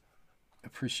don't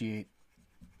appreciate.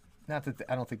 Not that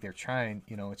I don't think they're trying,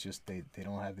 it's just they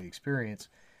don't have the experience,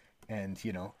 and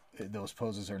those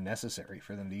poses are necessary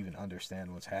for them to even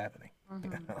understand what's happening.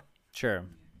 Sure.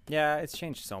 Yeah, it's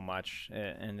changed so much,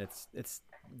 and it's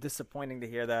disappointing to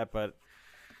hear that, but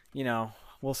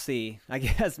we'll see. I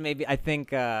guess I think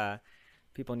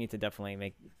people need to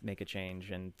definitely make a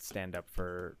change and stand up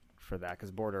for that,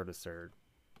 because board artists are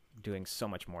doing so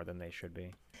much more than they should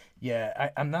be. Yeah,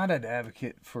 I'm not an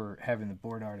advocate for having the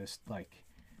board artist like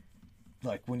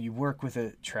when you work with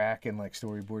a track and like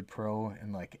Storyboard Pro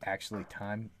and like actually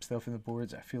time stuff in the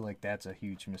boards. I feel like that's a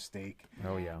huge mistake.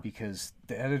 Oh yeah. Because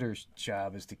the editor's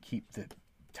job is to keep the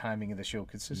timing of the show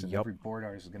consistent. Yep. Every board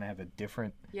artist is going to have a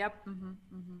different Yep.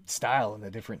 style and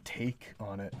a different take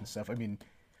on it and stuff. I mean,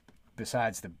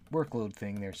 besides the workload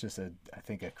thing, there's just I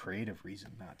think a creative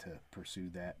reason not to pursue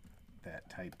that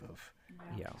type of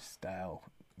Yeah. style.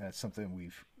 That's something we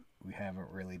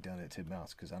haven't really done it to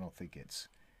Mouse because I don't think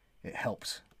it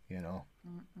helps,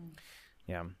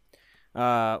 Yeah.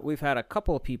 We've had a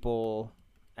couple of people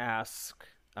ask,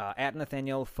 at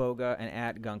Nathaniel Foga and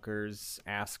at Gunkers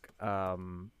ask,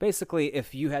 basically,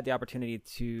 if you had the opportunity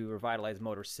to revitalize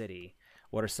Motor City,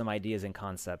 what are some ideas and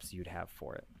concepts you'd have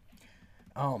for it?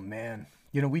 Oh man,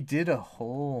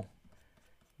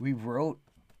 we wrote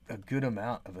a good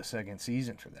amount of a second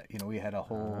season for that. We had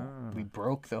we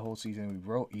broke the whole season. We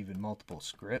wrote even multiple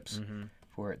scripts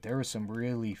for it. There was some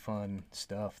really fun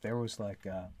stuff. There was like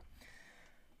a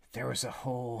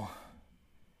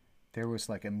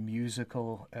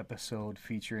musical episode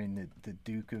featuring the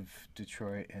Duke of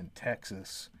Detroit and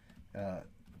Texas,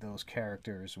 those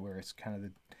characters where it's kind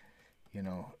of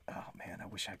oh man, I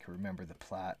wish I could remember the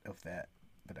plot of that,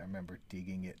 but I remember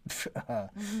digging it.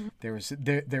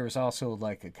 There was also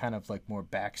like a kind of like more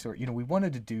backstory. We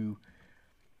wanted to do,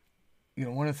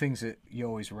 one of the things that you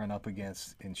always run up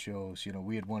against in shows,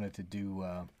 we had wanted to do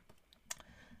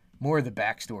more of the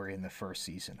backstory in the first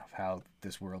season of how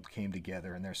this world came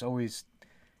together. And there's always,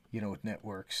 with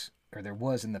networks, or there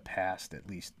was in the past at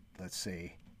least, let's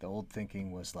say, the old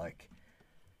thinking was like,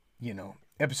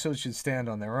 episodes should stand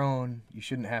on their own. You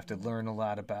shouldn't have to learn a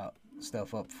lot about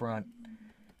stuff up front.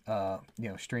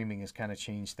 Streaming has kind of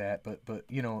changed that, but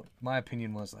my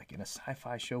opinion was like in a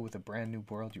sci-fi show with a brand new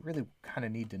world, you really kind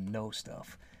of need to know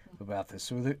stuff about this.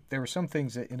 So there were some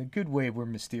things that in a good way were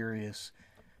mysterious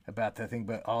about that thing,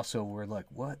 but also were like,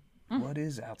 what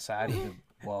is outside of the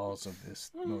walls of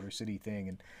this Motor City thing?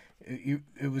 And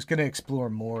it was going to explore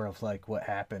more of like what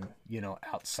happened,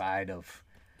 outside of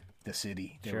the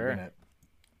city. They were going to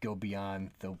go beyond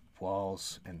the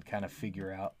walls and kind of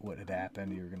figure out what had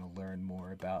happened. You're going to learn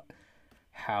more about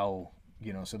how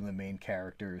some of the main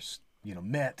characters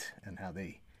met and how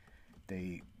they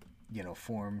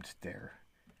formed their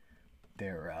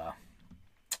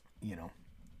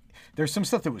there's some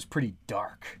stuff that was pretty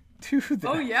dark too that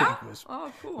I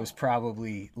think was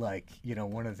probably like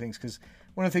one of the things, because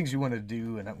one of the things you want to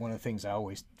do, and one of the things I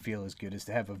always feel is good, is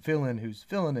to have a villain who's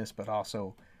villainous but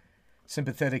also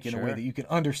sympathetic in a way that you can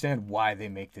understand why they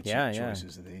make the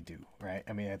choices that they do, right?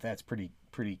 I mean, that's pretty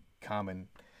common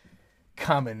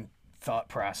thought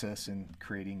process in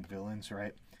creating villains,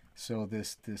 right? So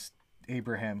this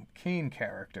Abraham Cain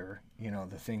character,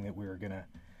 the thing that we were gonna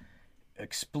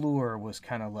explore was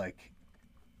kind of like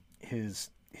his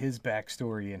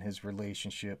backstory and his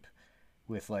relationship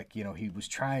with, like, he was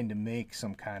trying to make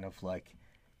some kind of, like,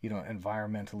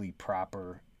 environmentally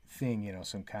proper thing,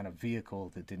 some kind of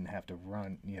vehicle that didn't have to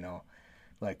run,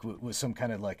 like was some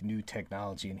kind of like new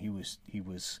technology, and he was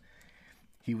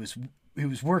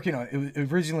working on it.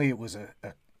 Originally it was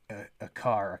a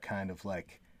car, a kind of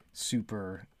like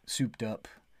super souped up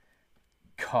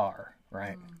car,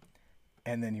 right?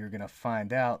 And then you're gonna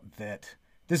find out that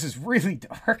this is really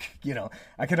dark.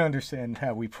 I can understand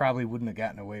how we probably wouldn't have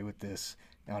gotten away with this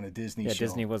on a Disney show.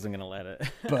 Disney wasn't gonna let it.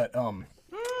 But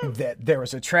that there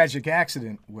was a tragic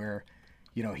accident where,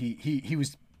 he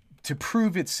was, to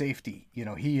prove its safety,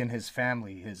 he and his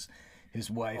family, his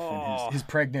wife and his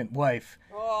pregnant wife,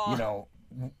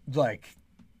 like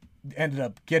ended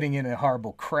up getting in a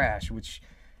horrible crash, which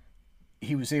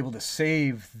he was able to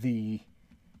save the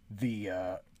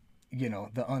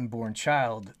unborn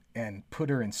child and put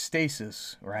her in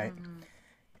stasis, right?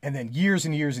 And then years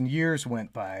and years and years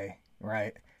went by,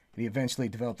 right? He eventually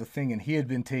developed a thing, and he had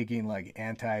been taking like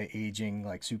anti-aging,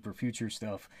 like super future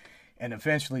stuff, and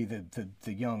eventually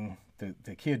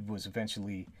the kid was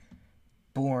eventually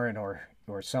born or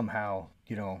somehow,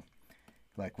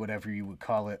 like whatever you would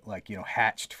call it, like,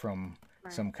 hatched from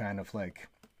some kind of like,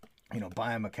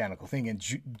 biomechanical thing. And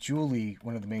Julie,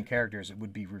 one of the main characters, it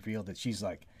would be revealed that she's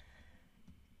like,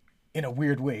 in a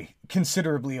weird way,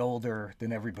 considerably older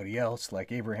than everybody else. Like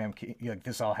Abraham, like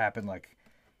this all happened like,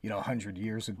 100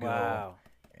 years ago. Wow.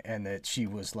 And that she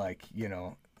was like,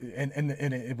 and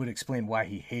it would explain why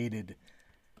he hated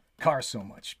cars so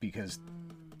much, because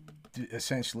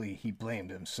essentially he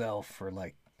blamed himself for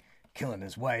like killing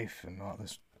his wife and all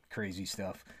this crazy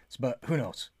stuff. But who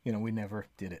knows? We never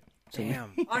did it. So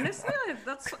Damn. Honestly,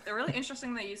 that's really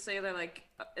interesting that you say that, like,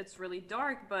 it's really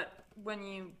dark, but when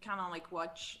you kind of like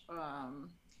watch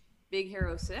Big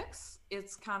Hero 6,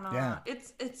 it's kind of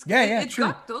it's true.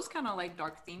 got those kind of like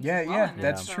dark themes.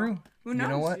 That's true. Who knows? You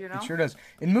know what? It sure does.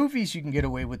 In movies, you can get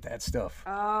away with that stuff.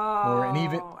 And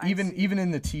even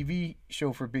in the TV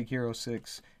show for Big Hero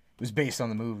 6, it was based on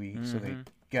the movie, so they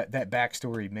got that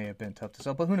backstory. May have been tough to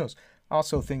sell, but who knows?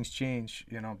 Also, things change.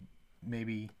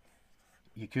 Maybe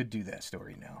you could do that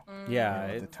story now.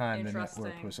 At the time, the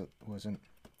network wasn't.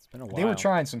 It's been a while. They were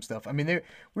trying some stuff. I mean, we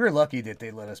were lucky that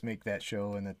they let us make that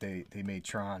show, and that they made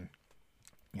Tron.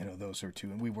 Those are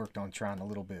two, and we worked on Tron a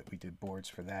little bit. We did boards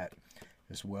for that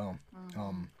as well.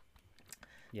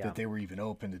 That they were even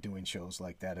open to doing shows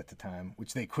like that at the time,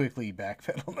 which they quickly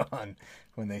backpedaled on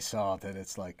when they saw that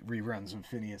it's like reruns of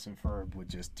Phineas and Ferb would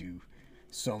just do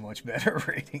so much better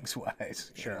ratings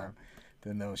wise. Sure.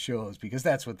 Than those shows, because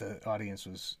that's what the audience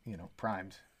was,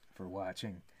 primed for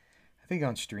watching. I think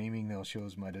on streaming, those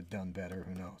shows might have done better.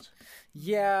 Who knows?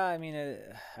 Yeah, I mean,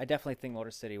 I definitely think Motor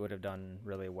City would have done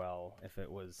really well if it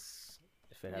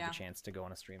had the chance to go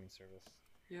on a streaming service.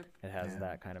 Yep. It has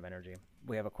that kind of energy.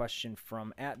 We have a question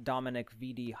from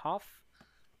 @DominicVD_Hoff.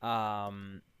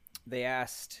 They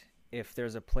asked if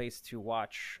there's a place to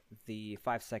watch the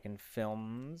 5-second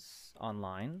films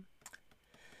online.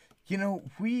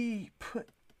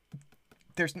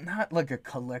 There's not like a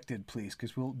collected place,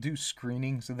 because we'll do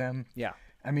screenings of them. Yeah.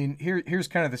 I mean, here's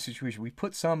kind of the situation. We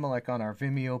put some like on our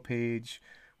Vimeo page.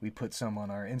 We put some on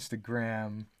our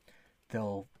Instagram.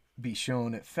 They'll be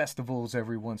shown at festivals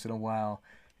every once in a while.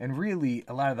 And really,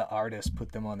 a lot of the artists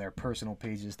put them on their personal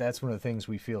pages. That's one of the things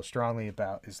we feel strongly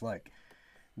about, is like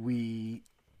we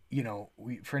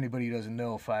for anybody who doesn't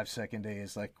know, 5-second day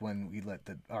is like when we let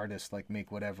the artist like make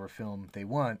whatever film they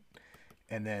want,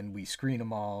 and then we screen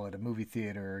them all at a movie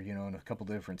theater, in a couple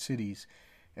different cities,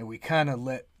 and we kind of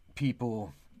let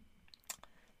people,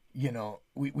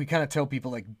 we kind of tell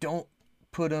people like, don't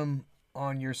put them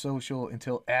on your social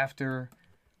until after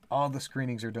all the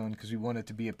screenings are done, because we want it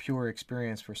to be a pure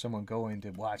experience for someone going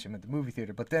to watch them at the movie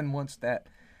theater. But then once that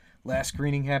last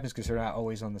screening happens, because they're not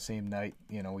always on the same night,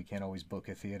 we can't always book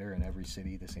a theater in every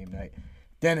city the same night,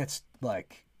 then it's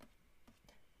like,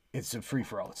 it's a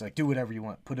free-for-all. It's like, do whatever you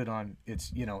want, put it on,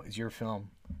 it's it's your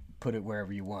film, put it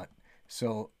wherever you want.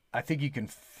 So I think you can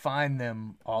find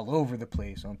them all over the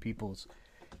place on people's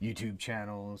YouTube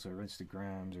channels or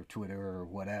Instagrams or Twitter or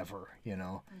whatever,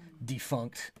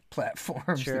 defunct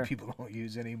platforms that people don't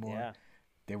use anymore. Yeah.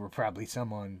 There were probably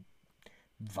some on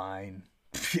Vine,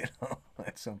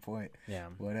 at some point. Yeah.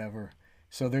 Whatever.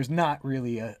 So there's not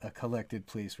really a collected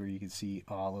place where you can see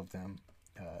all of them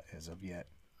as of yet.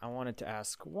 I wanted to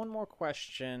ask one more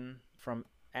question from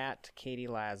 @Katie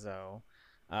Lazo.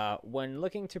 When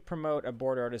looking to promote a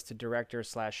board artist to director /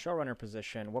 showrunner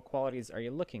position, what qualities are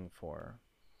you looking for?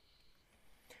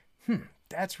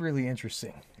 That's really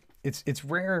interesting. It's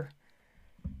rare.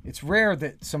 It's rare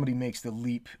that somebody makes the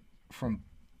leap from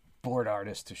board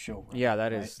artist to showrunner. Yeah,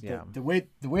 that is. Yeah, the way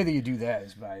that you do that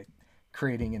is by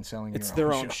creating and selling. It's your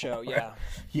their own own show. Yeah,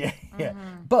 yeah.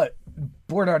 But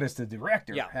board artist to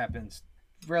director Yeah. happens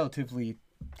relatively.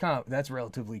 That's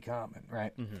relatively common,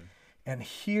 right? And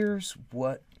here's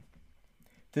what.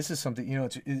 This is something,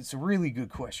 it's a really good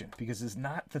question because it's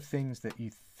not the things that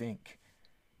you think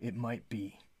it might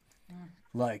be.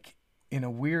 Like, in a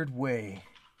weird way,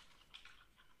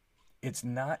 it's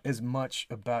not as much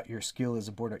about your skill as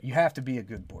a board artist. You have to be a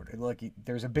good boarder. Like,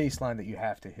 there's a baseline that you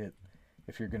have to hit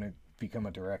if you're going to become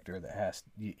a director that has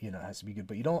to be good.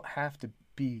 But you don't have to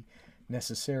be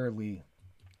necessarily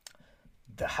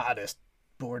the hottest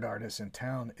board artist in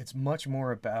town. It's much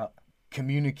more about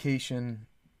communication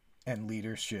and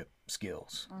leadership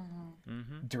skills.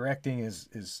 Directing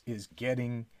is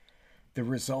getting the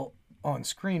result on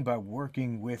screen by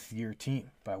working with your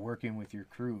team, by working with your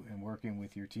crew and working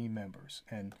with your team members.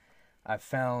 And I've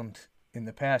found in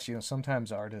the past,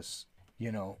 sometimes artists,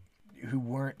 who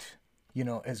weren't,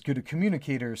 as good at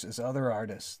communicators as other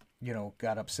artists,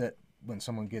 got upset when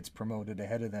someone gets promoted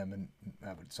ahead of them. And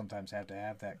I would sometimes have to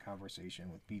have that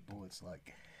conversation with people. It's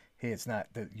like, hey, it's not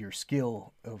that your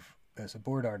skill as a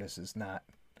board artist is not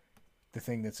the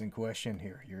thing that's in question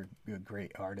here. You're a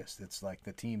great artist. It's like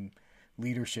the team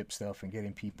leadership stuff and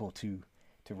getting people to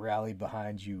rally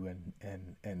behind you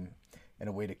and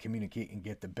a way to communicate and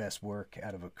get the best work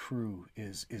out of a crew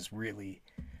is really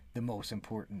the most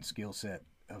important skill set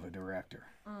of a director.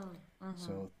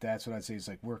 So that's what I'd say is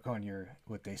like work on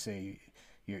what they say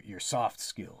your soft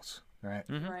skills, right?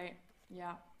 Right.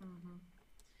 Yeah.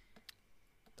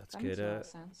 That's That good. makes a lot of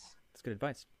sense. That's good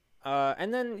advice.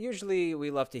 And then usually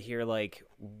we love to hear like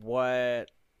what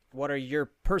are your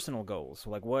personal goals,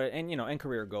 like what, and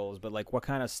career goals, but like what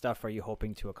kind of stuff are you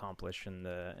hoping to accomplish in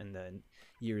the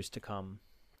years to come?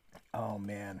 Oh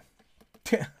man,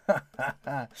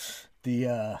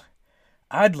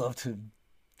 I'd love to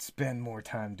spend more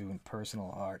time doing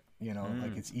personal art.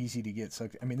 Like it's easy to get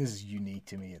sucked. I mean, this is unique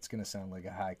to me. It's gonna sound like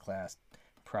a high class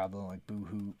problem, like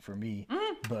boohoo for me,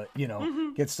 but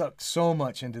get sucked so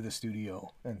much into the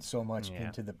studio and so much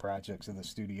into the projects of the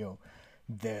studio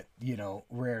that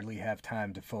rarely have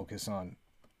time to focus on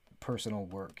personal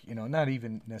work, not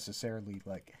even necessarily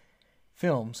like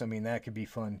films. I mean, that could be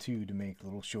fun too, to make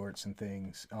little shorts and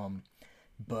things,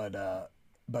 but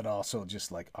also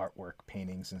just like artwork,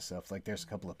 paintings and stuff. Like there's a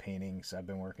couple of paintings I've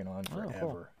been working on forever.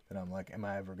 Cool. That I'm like, am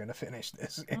I ever gonna finish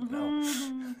this?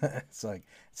 It's like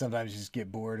sometimes you just get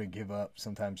bored and give up.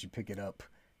 Sometimes you pick it up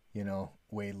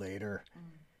way later.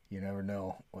 You never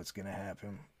know what's gonna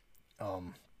happen. So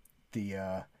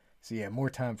yeah, more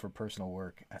time for personal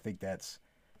work. I think that's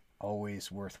always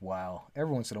worthwhile.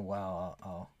 Every once in a while,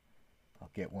 I'll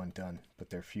get one done, but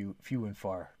they're few and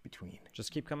far between.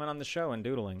 Just keep coming on the show and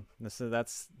doodling. That's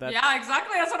Yeah,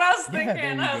 exactly. That's what I was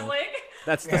thinking. I was go. like,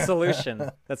 that's the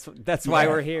solution. That's why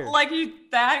we're here. like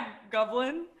that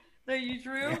goblin that you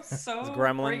drew, so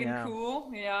gremlin, friggin'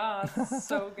 cool. Yeah, it's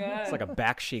so good. It's like a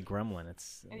backsheet gremlin.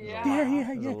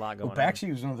 There's a lot going on. Backseat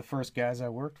was one of the first guys I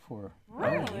worked for.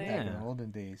 Really? Back in the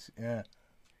olden days. Yeah.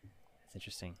 It's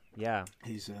interesting. Yeah.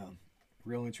 He's a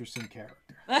real interesting character.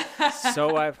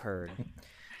 So I've heard.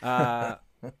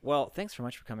 Well, thanks so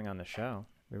much for coming on the show.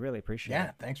 We really appreciate it.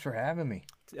 Yeah, thanks for having me.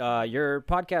 Your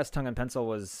podcast, Tongue and Pencil,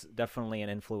 was definitely an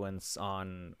influence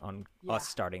on us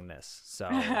starting this. So,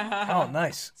 oh,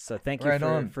 nice. So thank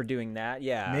you for doing that.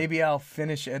 Yeah. Maybe I'll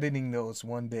finish editing those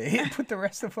one day and put the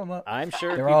rest of them up. I'm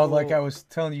sure they're all, like I was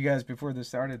telling you guys before this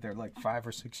started, they're like 5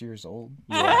 or 6 years old.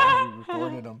 Yeah. We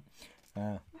recorded them.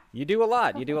 You do a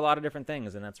lot. You do a lot of different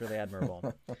things, and that's really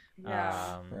admirable.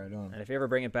 Yeah. Right on. And if you ever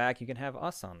bring it back, you can have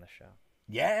us on the show.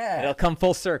 Yeah. It'll come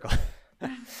full circle.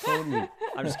 Totally.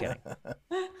 I'm just kidding.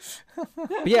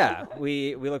 But yeah,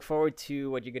 we look forward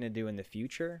to what you're going to do in the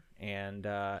future, and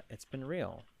it's been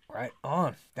real. Right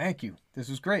on. Thank you. This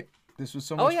was great. This was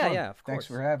so much fun. Yeah, of course. Thanks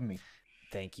for having me.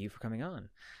 Thank you for coming on.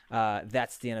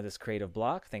 That's the end of this creative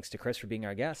block. Thanks to Chris for being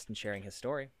our guest and sharing his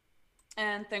story.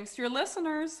 And thanks to your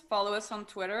listeners. Follow us on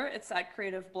Twitter. It's at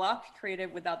Creative Block,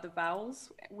 creative without the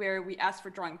vowels, where we ask for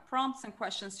drawing prompts and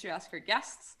questions to ask our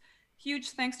guests. Huge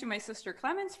thanks to my sister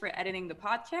Clemens for editing the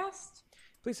podcast.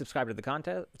 Please subscribe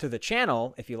to the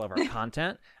channel if you love our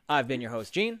content. I've been your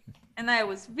host, Gene. And I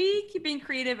was V. Keep being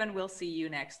creative, and we'll see you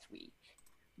next week.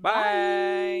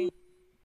 Bye.